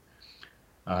actual,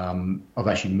 I've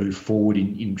actually moved forward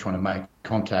in trying to make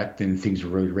contact, then things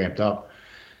have really ramped up.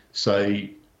 So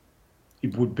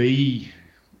it would be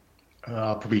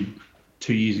probably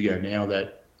 2 years ago now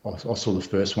that I saw the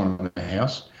first one in the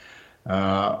house.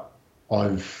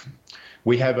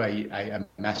 We have a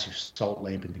massive salt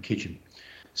lamp in the kitchen,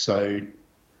 so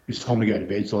it's time to go to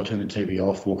bed. So I turn the TV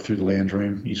off, walk through the lounge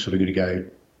room. You sort of got to go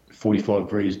 45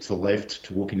 degrees to the left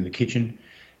to walk into the kitchen,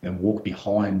 and walk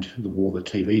behind the wall the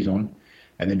TV's on,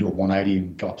 and then do a 180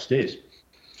 and go upstairs.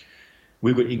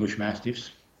 We've got English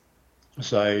Mastiffs,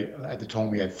 so at the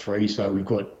time we had 3, so we've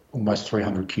got almost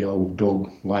 300 kilo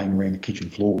dog laying around the kitchen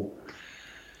floor.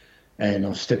 And I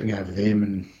was stepping over them,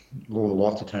 and all the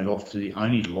lights are turned off. So the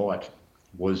only light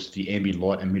was the ambient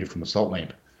light emitted from a salt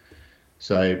lamp.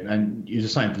 So, and it was the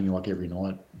same thing like every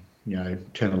night,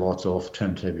 turn the lights off,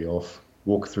 turn the TV off,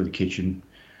 walk through the kitchen,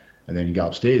 and then go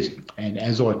upstairs. And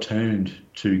as I turned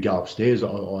to go upstairs,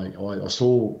 I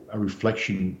saw a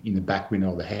reflection in the back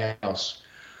window of the house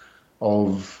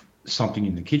of something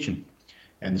in the kitchen.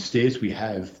 And the stairs we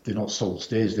have, they're not solid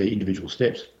stairs, they're individual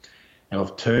steps. And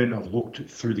I've looked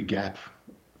through the gap,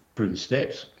 through the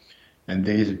steps, and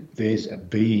there's a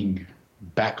being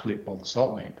backlit by the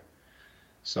salt lamp.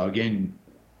 So again,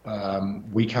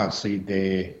 we can't see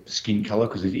their skin colour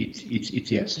because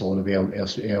it's outside of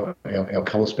our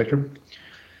colour spectrum.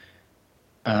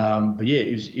 But yeah,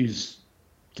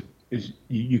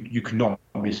 you could not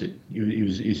miss it. It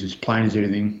was as plain as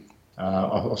anything.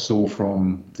 I saw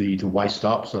from the waist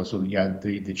up, so I saw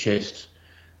the chest.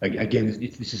 Again,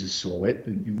 this is a silhouette.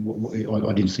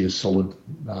 I didn't see a solid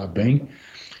being.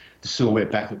 The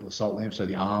silhouette backlit with the salt lamp, so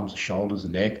the arms, the shoulders, the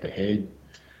neck, the head.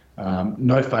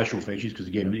 No facial features because,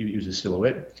 again, it was a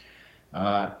silhouette.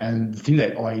 And the thing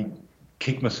that I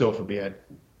kick myself about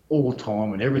all the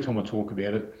time, and every time I talk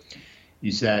about it,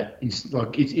 is that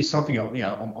it's something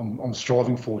I'm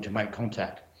striving for, to make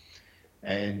contact.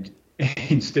 And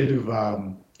instead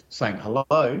of saying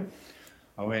hello,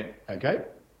 I went, okay,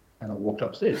 and I walked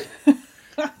upstairs.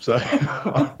 So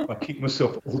I kick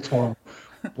myself all the time.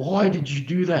 Why did you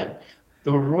do that?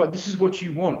 They were right. This is what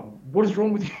you want. What is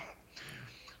wrong with you?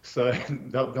 So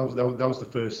that was the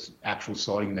first actual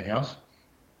sighting in the house.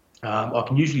 I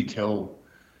can usually tell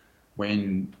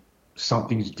when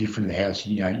something's different in the house.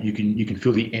 You can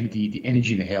feel the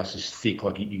energy in the house is thick,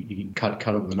 like you can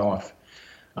cut it with a knife.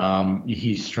 You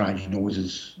hear strange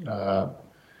noises,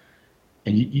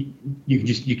 and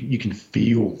you can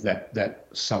feel that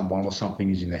someone or something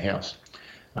is in the house.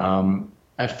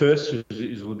 At first, it was a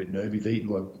little bit nervy.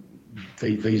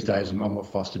 These days, I'm not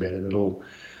fussed about it at all.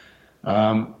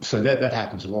 So that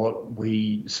happens a lot.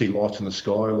 We see lights in the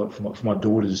sky. Like for my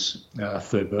daughter's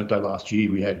 3rd birthday last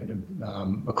year, we had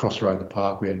across the road at the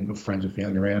park, we had friends and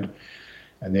family around,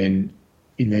 and then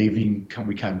in the evening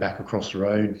we came back across the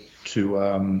road to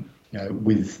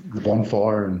with the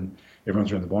bonfire, and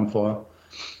everyone's around the bonfire,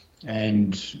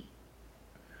 and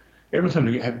everyone's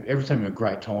having a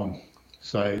great time.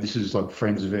 So this is like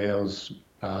friends of ours,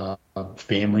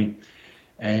 family,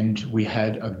 and we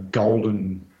had a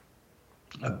golden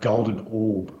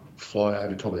orb fly over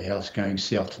the top of the house going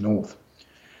south to north.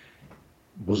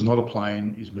 It was not a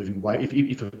plane. It was moving way.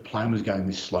 If a plane was going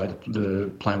this slow,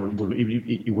 the plane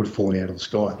would have fallen out of the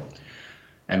sky.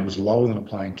 And it was lower than a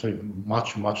plane too,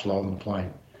 much lower than a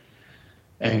plane.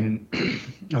 And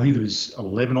I think there was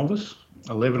 11 of us.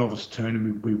 11 of us turned,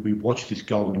 and we watched this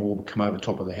golden orb come over the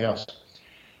top of the house.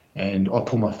 And I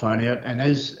pulled my phone out, and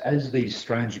as these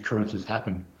strange occurrences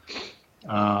happen,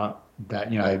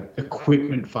 that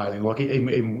equipment failing, like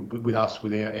even with us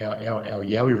with our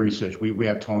Yowie research, we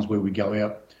have times where we go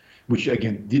out, which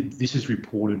again this is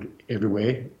reported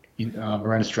everywhere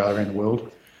around Australia, around the world,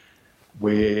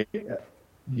 where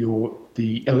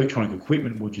the electronic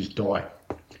equipment will just die.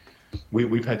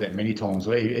 We've had that many times,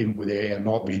 even with our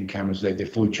night vision cameras. They're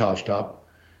fully charged up.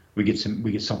 We get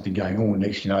something going on.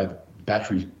 Next, the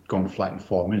battery's gone flat in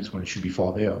 5 minutes when it should be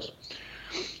 5 hours.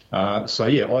 So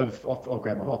yeah, I've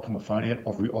put my phone out.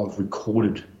 I've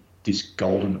recorded this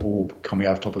golden orb coming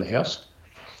over the top of the house.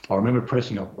 I remember I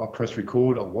pressed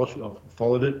record, I watched it, I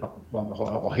followed it,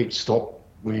 I hit stop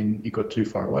when it got too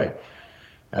far away.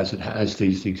 As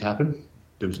these things happen,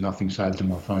 there was nothing saved on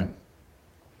my phone.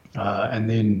 And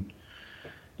then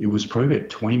it was probably about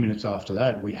 20 minutes after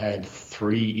that, we had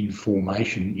 3 in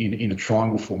formation, in a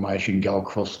triangle formation, go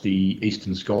across the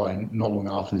eastern sky, and not long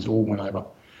after this all went over.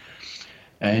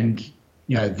 And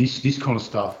this kind of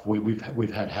stuff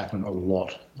we've had happen a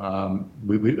lot. My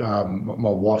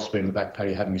wife's been in the back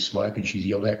patio having a smoke, and she's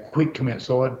yelled out, "Quick, come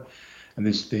outside!" And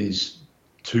there's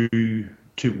two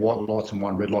white lights and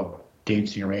 1 red light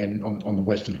dancing around on the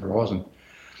western horizon.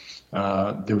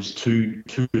 There was two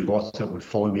lights that would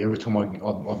follow me every time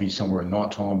I'd be somewhere at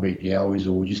night time, be it Yowies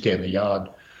or just out in the yard.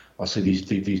 I see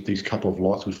these couple of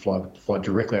lights would fly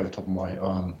directly over the top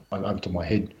of my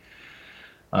head.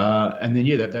 And then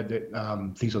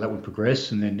things like that would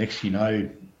progress, and then next thing you know,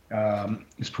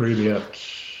 it's probably about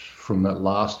from that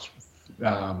last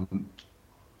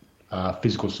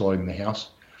physical side in the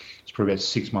house. It's probably about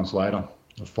 6 months later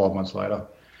or 5 months later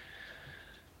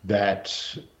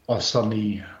that I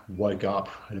suddenly woke up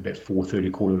at about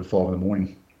 4:30, 4:45 in the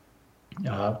morning.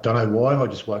 Don't know why. I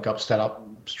just woke up, sat up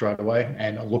straight away,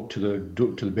 and I looked to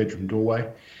the bedroom doorway,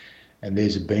 and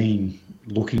there's a being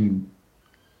looking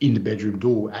in the bedroom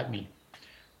door at me.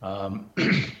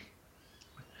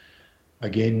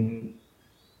 Again,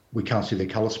 we can't see the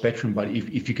colour spectrum, but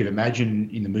if you could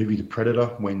imagine in the movie The Predator,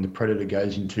 when the Predator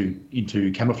goes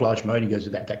into camouflage mode, he goes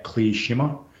to that clear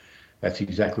shimmer. That's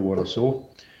exactly what I saw.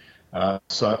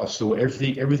 So I saw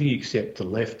everything except the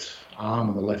left arm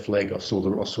and the left leg. I saw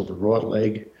the right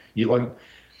leg.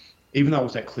 Even though it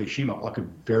was that clear shimmer, I could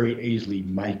very easily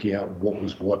make out what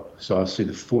was what. So I see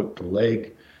the foot, the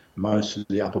leg, most of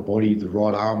the upper body, the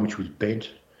right arm, which was bent,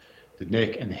 the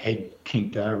neck and the head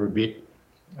kinked over a bit,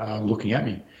 looking at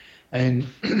me. And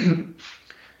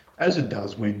as it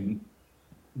does when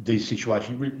these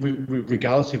situations,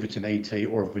 regardless if it's an ET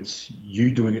or if it's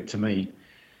you doing it to me,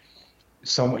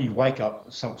 you wake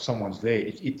up, someone's there,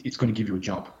 it's going to give you a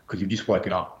jump because you've just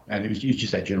woken up, and it was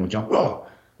just that general jump. Oh,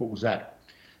 what was that?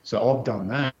 So I've done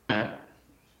that.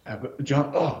 I've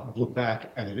looked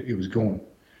back and it was gone.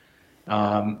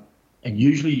 And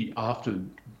usually after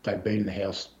they've been in the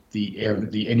house, the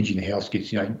energy in the house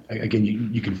gets, again,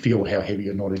 you can feel how heavy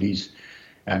or not it is.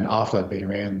 And after they've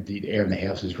been around, the air in the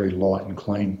house is very light and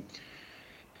clean.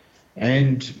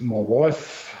 And my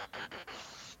wife,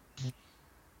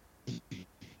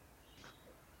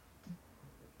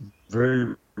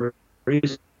 very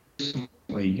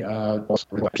recently, a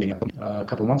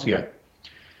couple of months ago.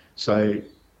 So,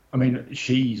 I mean,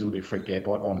 she's a little bit freaked out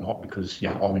by it. I'm not, because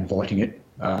I'm inviting it.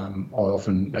 I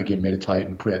often, again, meditate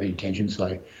and put out the intention.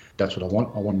 So that's what I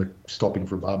want. I want to stop in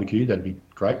for a barbecue. That'd be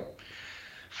great.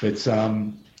 But she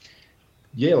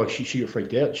got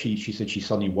freaked out. She said she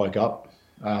suddenly woke up,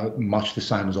 much the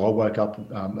same as I woke up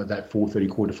at that 4:30,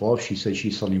 4:45. She said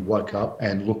she suddenly woke up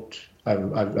and looked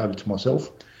over to myself,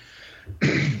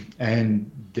 and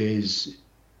there's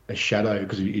a shadow,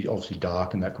 because it's obviously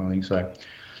dark and that kind of thing. So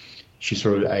she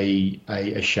saw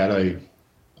a shadow,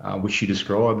 which she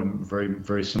described, and very,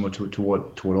 very similar to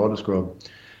what I described,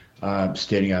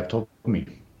 standing over top of me.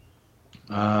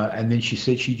 And then she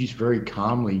said she just very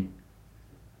calmly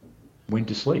went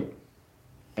to sleep.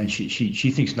 And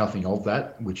she thinks nothing of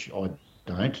that, which I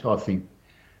don't. I think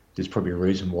there's probably a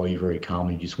reason why you very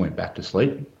calmly just went back to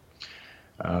sleep.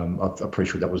 I'm pretty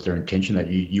sure that was their intention, that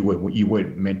you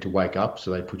weren't meant to wake up,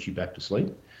 so they put you back to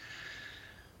sleep.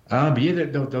 But yeah,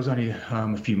 that was only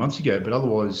a few months ago. But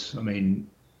otherwise, I mean,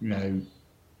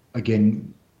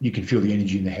 again, you can feel the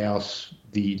energy in the house.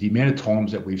 The amount of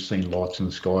times that we've seen lights in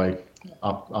the sky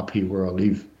up here where I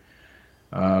live.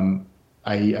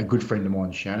 A good friend of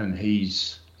mine, Shannon,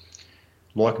 he's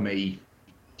like me.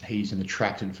 He's an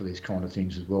attractant for these kind of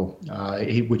things as well.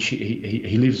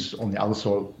 He lives on the other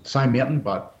side, same mountain,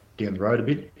 but down the road a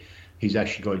bit. He's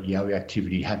actually got Yowie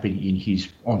activity happening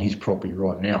on his property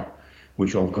right now,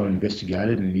 which I've got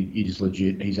investigated, and it is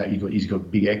legit. He's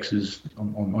got big X's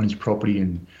on his property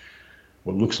and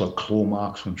what looks like claw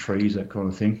marks on trees, that kind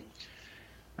of thing.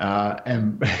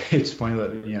 And it's funny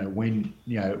that when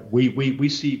we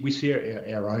see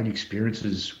our own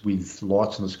experiences with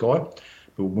lights in the sky,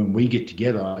 but when we get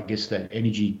together, I guess that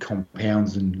energy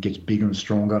compounds and gets bigger and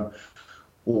stronger,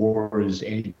 auras,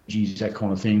 energies, that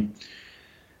kind of thing.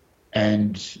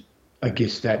 And I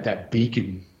guess that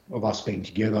beacon of us being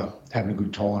together, having a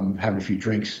good time, having a few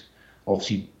drinks,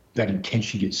 obviously that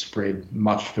intention gets spread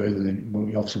much further than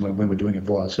when we're doing it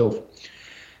by ourselves.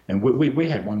 And we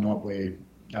had one night where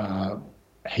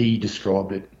he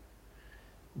described it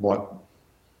like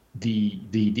the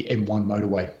M1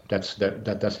 motorway.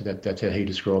 That's how he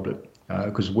described it.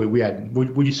 Because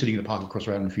we're just sitting in the park across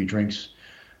the road having a few drinks,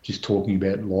 just talking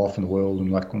about life and the world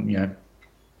and like, you know.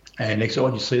 And next, oh,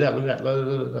 did you see that? Look at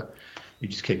that. You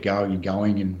just kept going and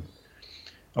going, and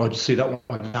oh, did you see that one?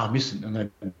 No, I missed it. And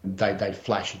they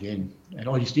flash again, and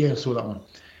I saw that one,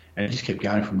 and it just kept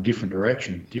going from different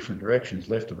directions,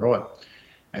 left and right.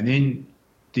 And then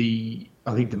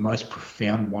I think the most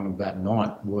profound one of that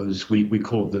night was we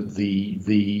call it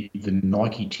the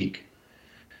Nike tick.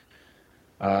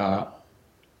 Because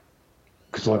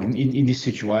like in this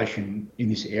situation, in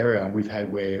this area, we've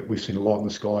seen a light in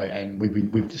the sky, and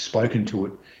we've spoken to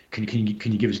it. Can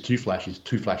you give us two flashes,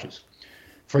 three flashes,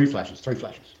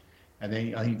 and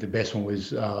then I think the best one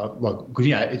was like, because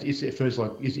it's at first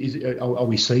like, are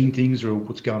we seeing things or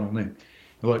what's going on there?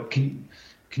 Like, can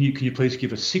you please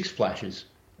give us 6 flashes?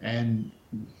 And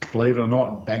believe it or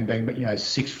not, bang bang,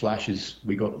 6 flashes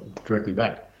we got directly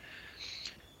back.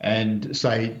 And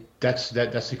say that's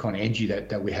the kind of energy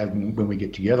that we have when we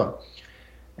get together.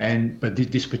 But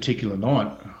this particular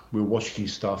night, we were watching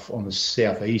stuff on the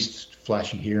southeast,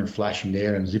 flashing here and flashing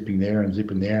there, and zipping there and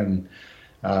zipping there, and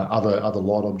other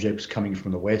light objects coming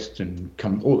from the west, and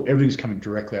everything's coming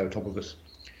directly over top of us.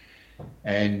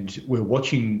 And we're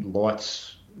watching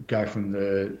lights go from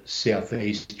the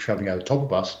southeast, travelling over the top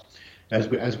of us,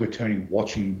 as we're turning,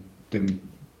 watching them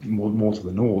more to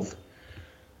the north.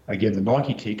 Again, the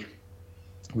Nike tick,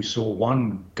 we saw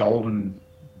one golden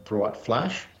bright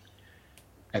flash,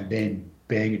 and then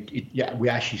bang, we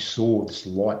actually saw this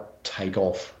light take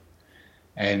off,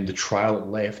 and the trail it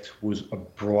left was a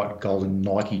bright golden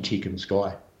Nike tick in the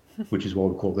sky, which is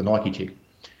what we call the Nike tick.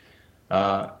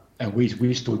 And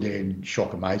we stood there in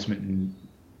shock, amazement, and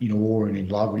in awe and in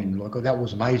love, and like, oh, that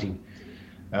was amazing.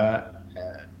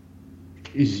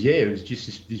 It was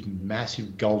just this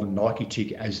massive golden Nike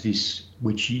tick, as this,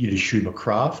 which you'd assume a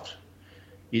craft,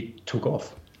 it took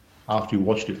off after you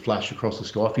watched it flash across the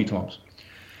sky a few times.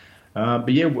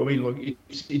 But yeah, I mean, look, it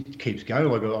keeps going.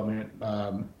 Like I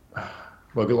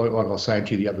was saying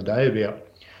to you the other day about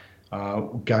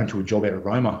going to a job out at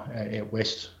Roma, out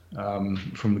west,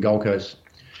 from the Gold Coast,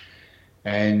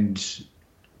 and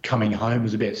coming home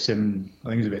was about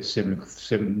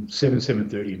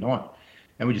 7:30 at night,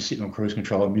 and we're just sitting on cruise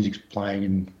control, and music's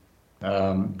playing,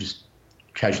 and just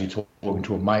casually talking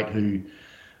to a mate who,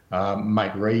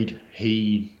 mate Reed,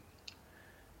 he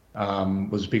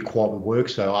was a bit quiet with work,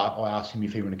 so I asked him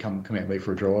if he wanted to come out with me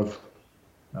for a drive,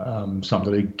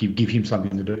 something to give him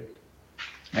something to do.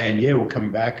 And yeah, we're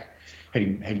coming back,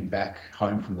 heading back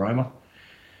home from Roma,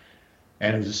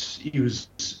 and it was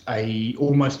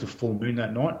almost a full moon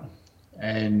that night,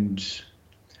 and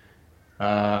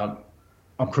I'm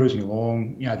cruising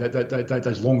along,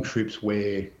 those long trips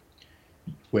where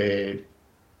you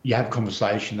have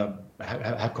conversation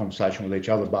with each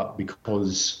other, but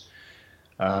because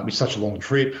it's such a long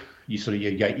trip, you sort of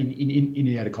go in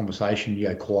and out of conversation. You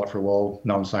go quiet for a while,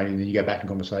 no one's saying anything, then you go back in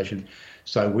conversation.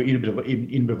 So we're in a bit of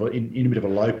a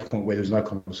low point where there's no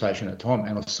conversation at the time,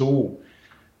 and I saw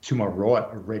to my right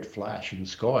a red flash in the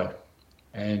sky,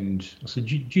 and I said,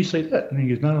 "Did you see that?" And he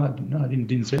goes, "No, I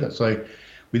didn't see that." So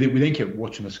we then kept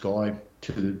watching the sky out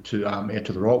to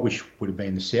the right, which would have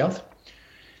been the south.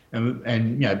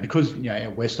 And because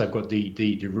out west they've got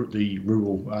the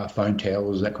rural phone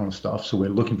towers, that kind of stuff. So we're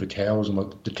looking for towers, and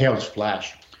the towers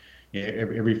flash.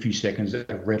 Every few seconds, a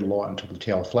red light on top of the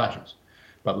tower flashes,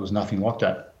 but there was nothing like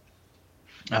that.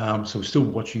 So we're still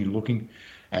watching and looking.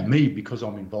 And me, because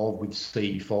I'm involved with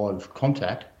CE5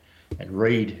 contact, and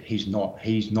Reed, he's not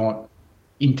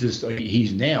into.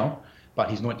 He's now, but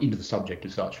he's not into the subject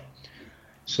as such.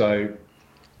 So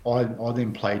I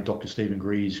then played Dr. Stephen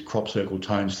Greer's Crop Circle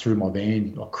tones through my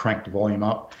van. I cranked the volume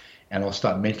up, and I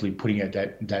start mentally putting out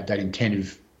that intent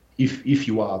of, if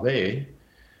you are there,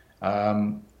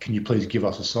 can you please give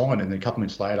us a sign? And then a couple of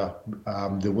minutes later,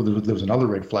 there was another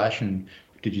red flash, and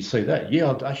did you see that?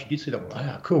 Yeah, I actually did see that one.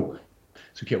 Ah, cool.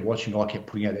 So I kept watching. I kept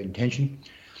putting out that intention,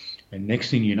 and next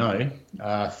thing you know,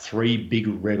 3 big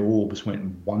red orbs went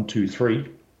 1, 2, 3,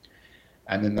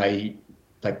 and then they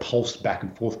pulsed back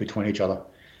and forth between each other.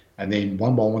 And then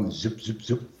one by one, zip, zip,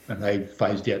 zip, and they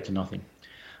phased out to nothing.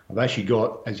 I've actually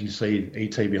got, as you see,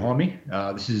 ET behind me.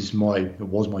 This is it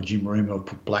was my gym room. I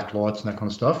put black lights and that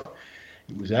kind of stuff.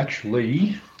 It was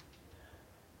actually,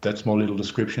 that's my little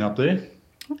description up there.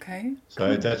 Okay.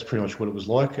 So that's pretty much what it was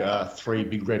like. 3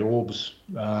 big red orbs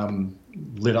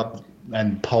lit up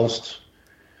and pulsed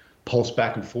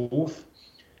back and forth,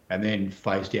 and then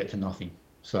phased out to nothing.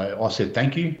 So I said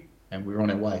thank you, and we were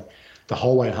on our way. The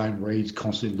whole way home, Reed's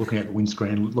constantly looking at the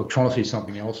windscreen, trying to see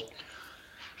something else.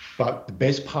 But the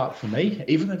best part for me,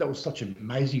 even though that was such an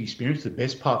amazing experience, the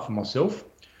best part for myself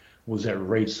was that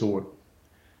Reed saw it.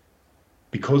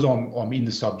 Because I'm in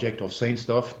the subject, I've seen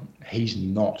stuff. He's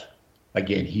not.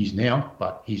 Again, he's now,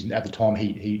 but he's at the time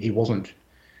he wasn't.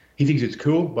 He thinks it's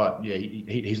cool, but yeah,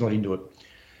 he's not into it.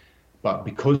 But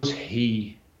because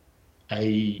a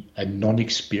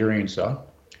non-experiencer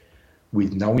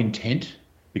with no intent,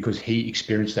 because he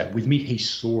experienced that with me, he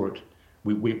saw it.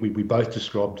 We both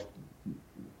described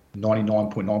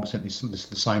 99.9%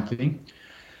 the same thing.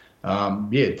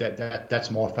 Yeah,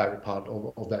 that's my favourite part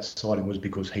of that sighting, was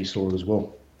because he saw it as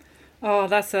well. Oh,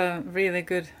 that's a really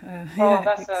good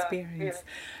yeah, experience.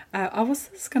 I was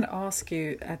just going to ask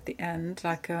you at the end,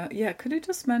 like, yeah, could you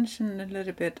just mention a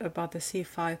little bit about the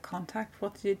C5 contact?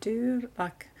 What do you do?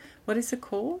 Like, what is it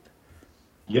called?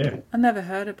 Yeah. I never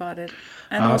heard about it.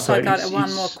 And also, So I got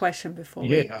one more question before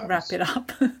we yeah, wrap it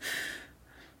up.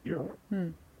 you're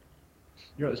right.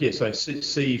 Yeah, so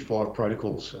CE5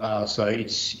 protocols. So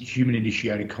it's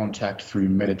human-initiated contact through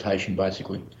meditation,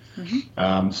 basically.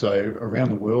 So around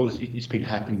the world, it's been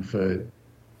happening for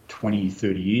 20,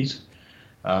 30 years,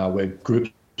 where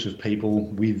groups of people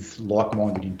with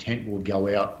like-minded intent will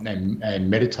go out and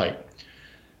meditate,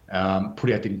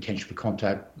 put out the intention for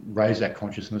contact, raise that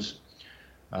consciousness.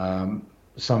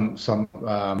 Some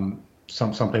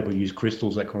people use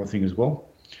crystals, that kind of thing as well.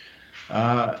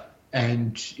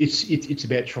 And it's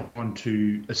about trying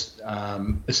to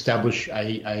establish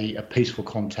a peaceful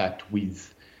contact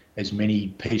with as many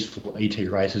peaceful ET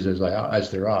races as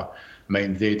there are. I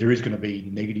mean, there is going to be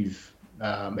negative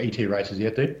ET races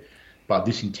out there, but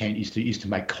this intent is to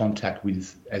make contact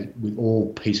with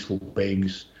all peaceful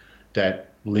beings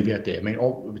that live out there. I mean,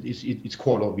 it's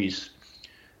quite obvious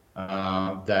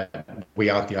that we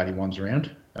aren't the only ones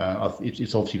around.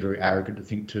 It's obviously very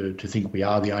arrogant to think we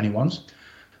are the only ones.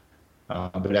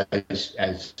 But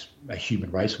as a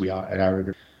human race, we are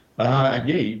arrogant. And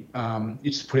yeah,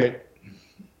 it's put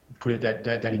out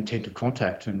that intent of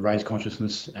contact and raise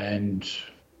consciousness and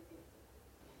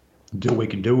do what we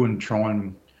can do and try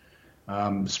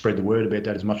and spread the word about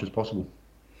that as much as possible.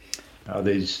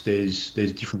 There's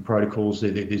different protocols.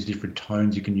 There's different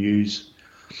tones you can use.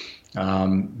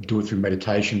 Do it through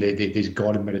meditation. There's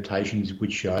guided meditations,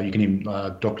 which you can.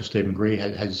 Dr. Stephen Greer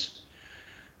has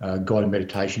guided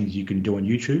meditations you can do on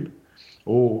YouTube,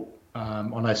 or I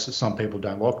know some people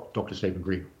don't like Dr. Stephen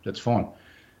Greer. That's fine,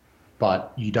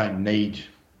 but you don't need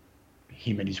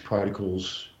him and his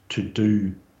protocols to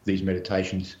do these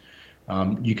meditations.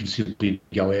 You can simply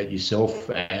go out yourself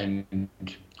and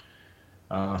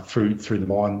through the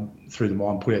mind,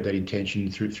 put out that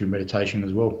intention through meditation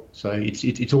as well. So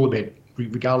it's all about,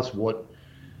 regardless of what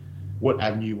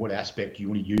avenue, what aspect you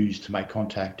want to use to make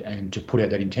contact and to put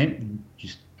out that intent,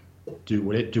 just do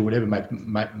whatever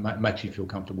makes you feel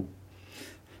comfortable.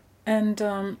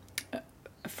 And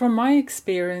from my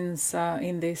experience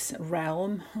in this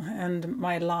realm and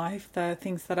my life, the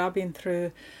things that I've been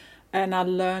through, and I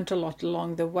learned a lot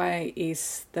along the way,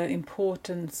 is the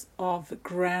importance of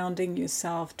grounding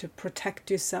yourself, to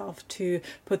protect yourself, to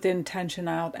put the intention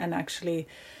out, and actually,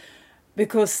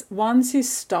 because once you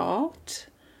start,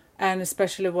 and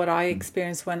especially what I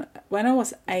experienced when I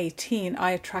was 18,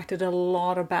 I attracted a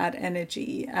lot of bad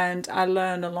energy, and I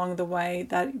learned along the way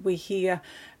that we here,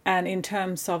 and in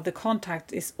terms of the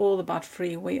contact, is all about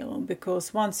free will,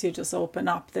 because once you just open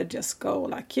up, they just go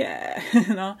like, yeah,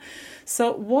 you know.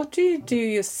 So what do you do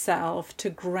yourself to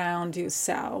ground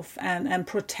yourself and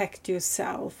protect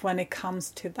yourself when it comes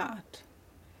to that?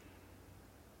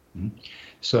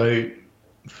 So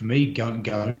for me, going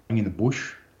in the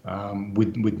bush,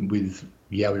 with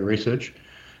Yowie research,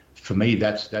 for me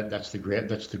that's the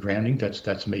grounding.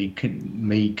 That's me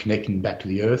connecting back to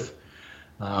the earth.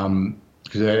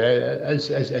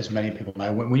 Because as many people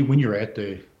know, when you're out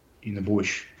there in the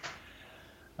bush,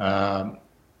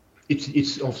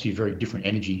 it's obviously a very different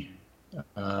energy.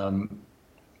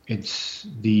 It's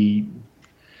the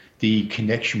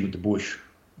connection with the bush,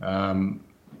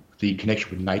 the connection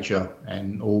with nature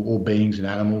and all beings and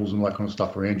animals and all that kind of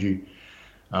stuff around you.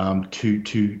 To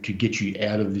get you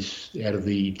out of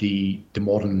the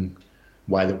modern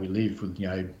way that we live with, you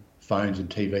know, phones and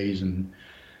TVs and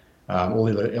all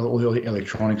the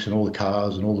electronics and all the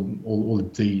cars and all the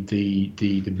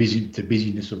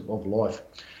busyness of life.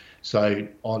 So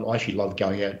I actually love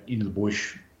going out into the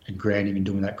bush and grounding and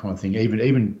doing that kind of thing.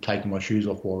 Even taking my shoes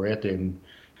off while we're out there and,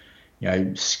 you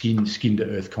know, skin to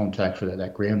earth contact for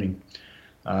that grounding.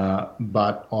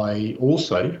 But I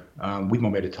also, with my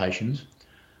meditations,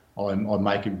 I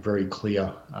make it very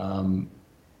clear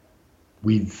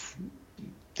with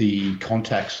the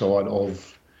contact side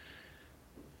of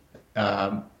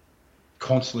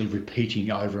constantly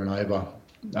repeating over and over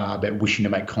about wishing to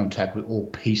make contact with all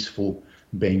peaceful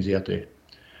beings out there.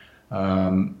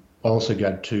 I also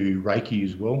go to Reiki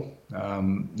as well.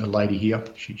 A lady here,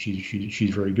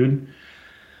 she's very good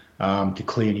to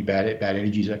clear any bad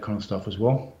energies, that kind of stuff as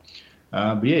well.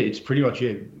 But yeah, it's pretty much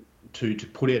to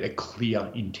put out a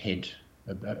clear intent,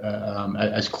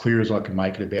 as clear as I can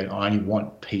make it about I only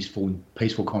want peaceful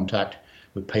contact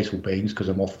with peaceful beings, because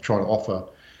I'm trying to offer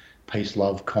peace,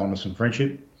 love, kindness, and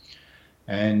friendship.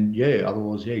 And yeah,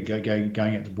 otherwise, going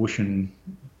out the bush and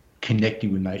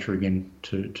connecting with nature again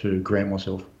to ground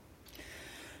myself.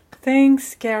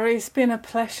 Thanks, Gary. It's been a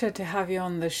pleasure to have you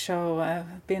on the show. I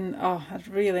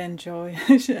really enjoy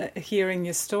hearing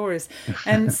your stories.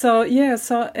 And so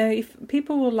if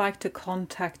people would like to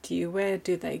contact you, where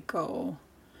do they go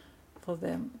for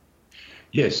them?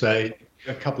 Yeah, so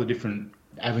a couple of different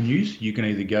avenues. You can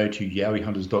either go to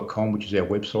yowihunters.com, which is our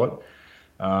website.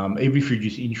 Even if you're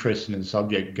just interested in the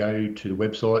subject, go to the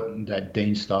website that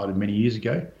Dean started many years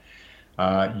ago.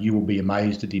 You will be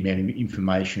amazed at the amount of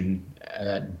information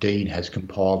that Dean has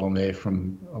compiled on there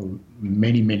from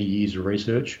many, many years of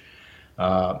research.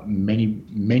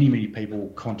 Many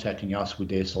people contacting us with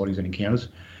their sightings and encounters.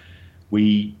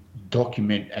 We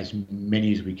document as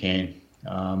many as we can.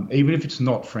 Even if it's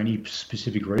not for any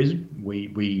specific reason,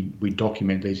 we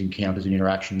document these encounters and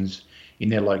interactions in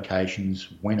their locations,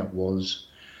 when it was.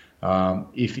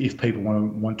 If people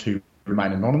want to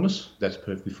remain anonymous, that's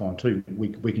perfectly fine too.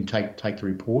 We can take the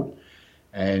report,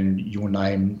 and your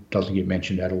name doesn't get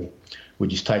mentioned at all. We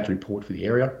just take the report for the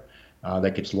area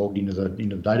that gets logged into the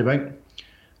databank.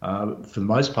 For the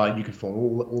most part, you can find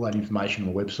all that information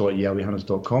on the website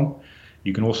yowihunters.com.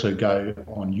 You can also go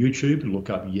on YouTube and look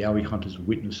up Yowie Hunters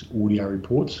Witness Audio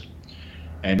Reports,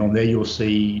 and on there you'll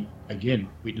see again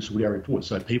witness audio reports.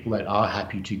 So people that are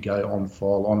happy to go on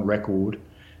file, on record,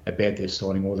 about their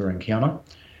sighting or their encounter.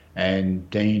 And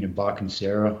Dean and Buck and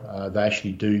Sarah, they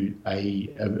actually do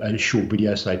a short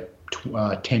video, say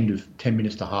 10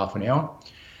 minutes to half an hour.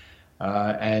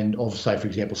 And of, say, for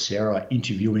example, Sarah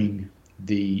interviewing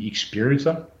the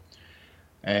experiencer.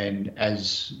 And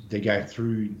as they go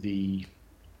through the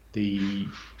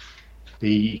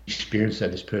experience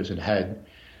that this person had,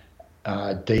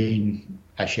 Dean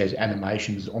actually has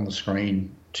animations on the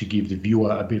screen to give the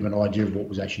viewer a bit of an idea of what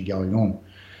was actually going on.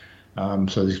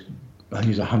 So I think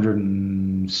there's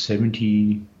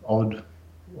 170 odd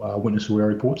witness audio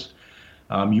reports.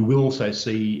 You will also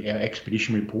see our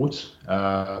expedition reports,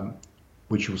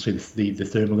 which you'll see the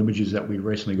thermal images that we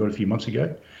recently got a few months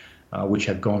ago, which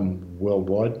have gone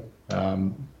worldwide.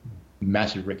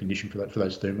 Massive recognition for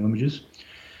those thermal images.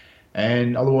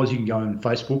 And otherwise, you can go on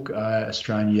Facebook,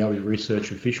 Australian Yowie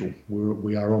Research Official.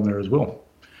 We are on there as well.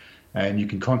 And you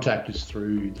can contact us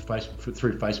through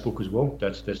Facebook as well.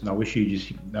 That's no issue.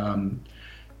 Just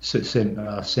send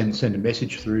a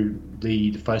message through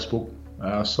the Facebook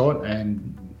site,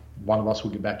 and one of us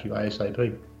will get back to you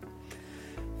ASAP.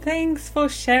 Thanks for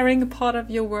sharing a part of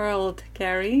your world,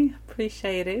 Gary.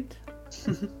 Appreciate it.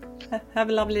 Have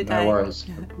a lovely day. No worries.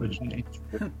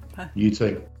 You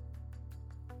too.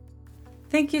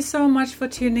 Thank you so much for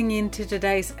tuning in to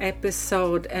today's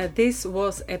episode. This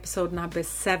was episode number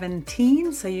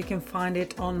 17, so you can find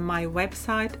it on my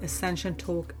website,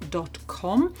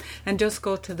 ascensiontalk.com, and just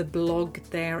go to the blog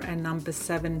there and number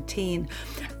 17,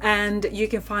 and you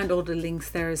can find all the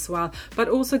links there as well. But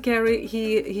also Gary,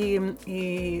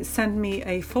 he sent me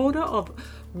a photo of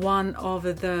one of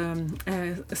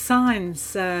the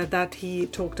signs that he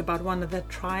talked about, one of the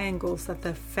triangles that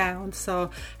they found. So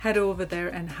head over there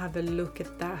and have a look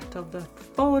at that, of the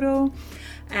photo.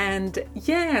 And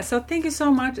yeah, so thank you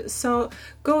so much. So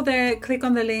go there, click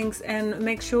on the links, and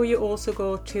make sure you also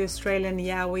go to Australian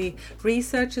Yowie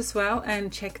Research as well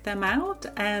and check them out.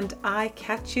 And I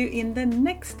catch you in the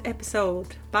next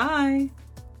episode. Bye.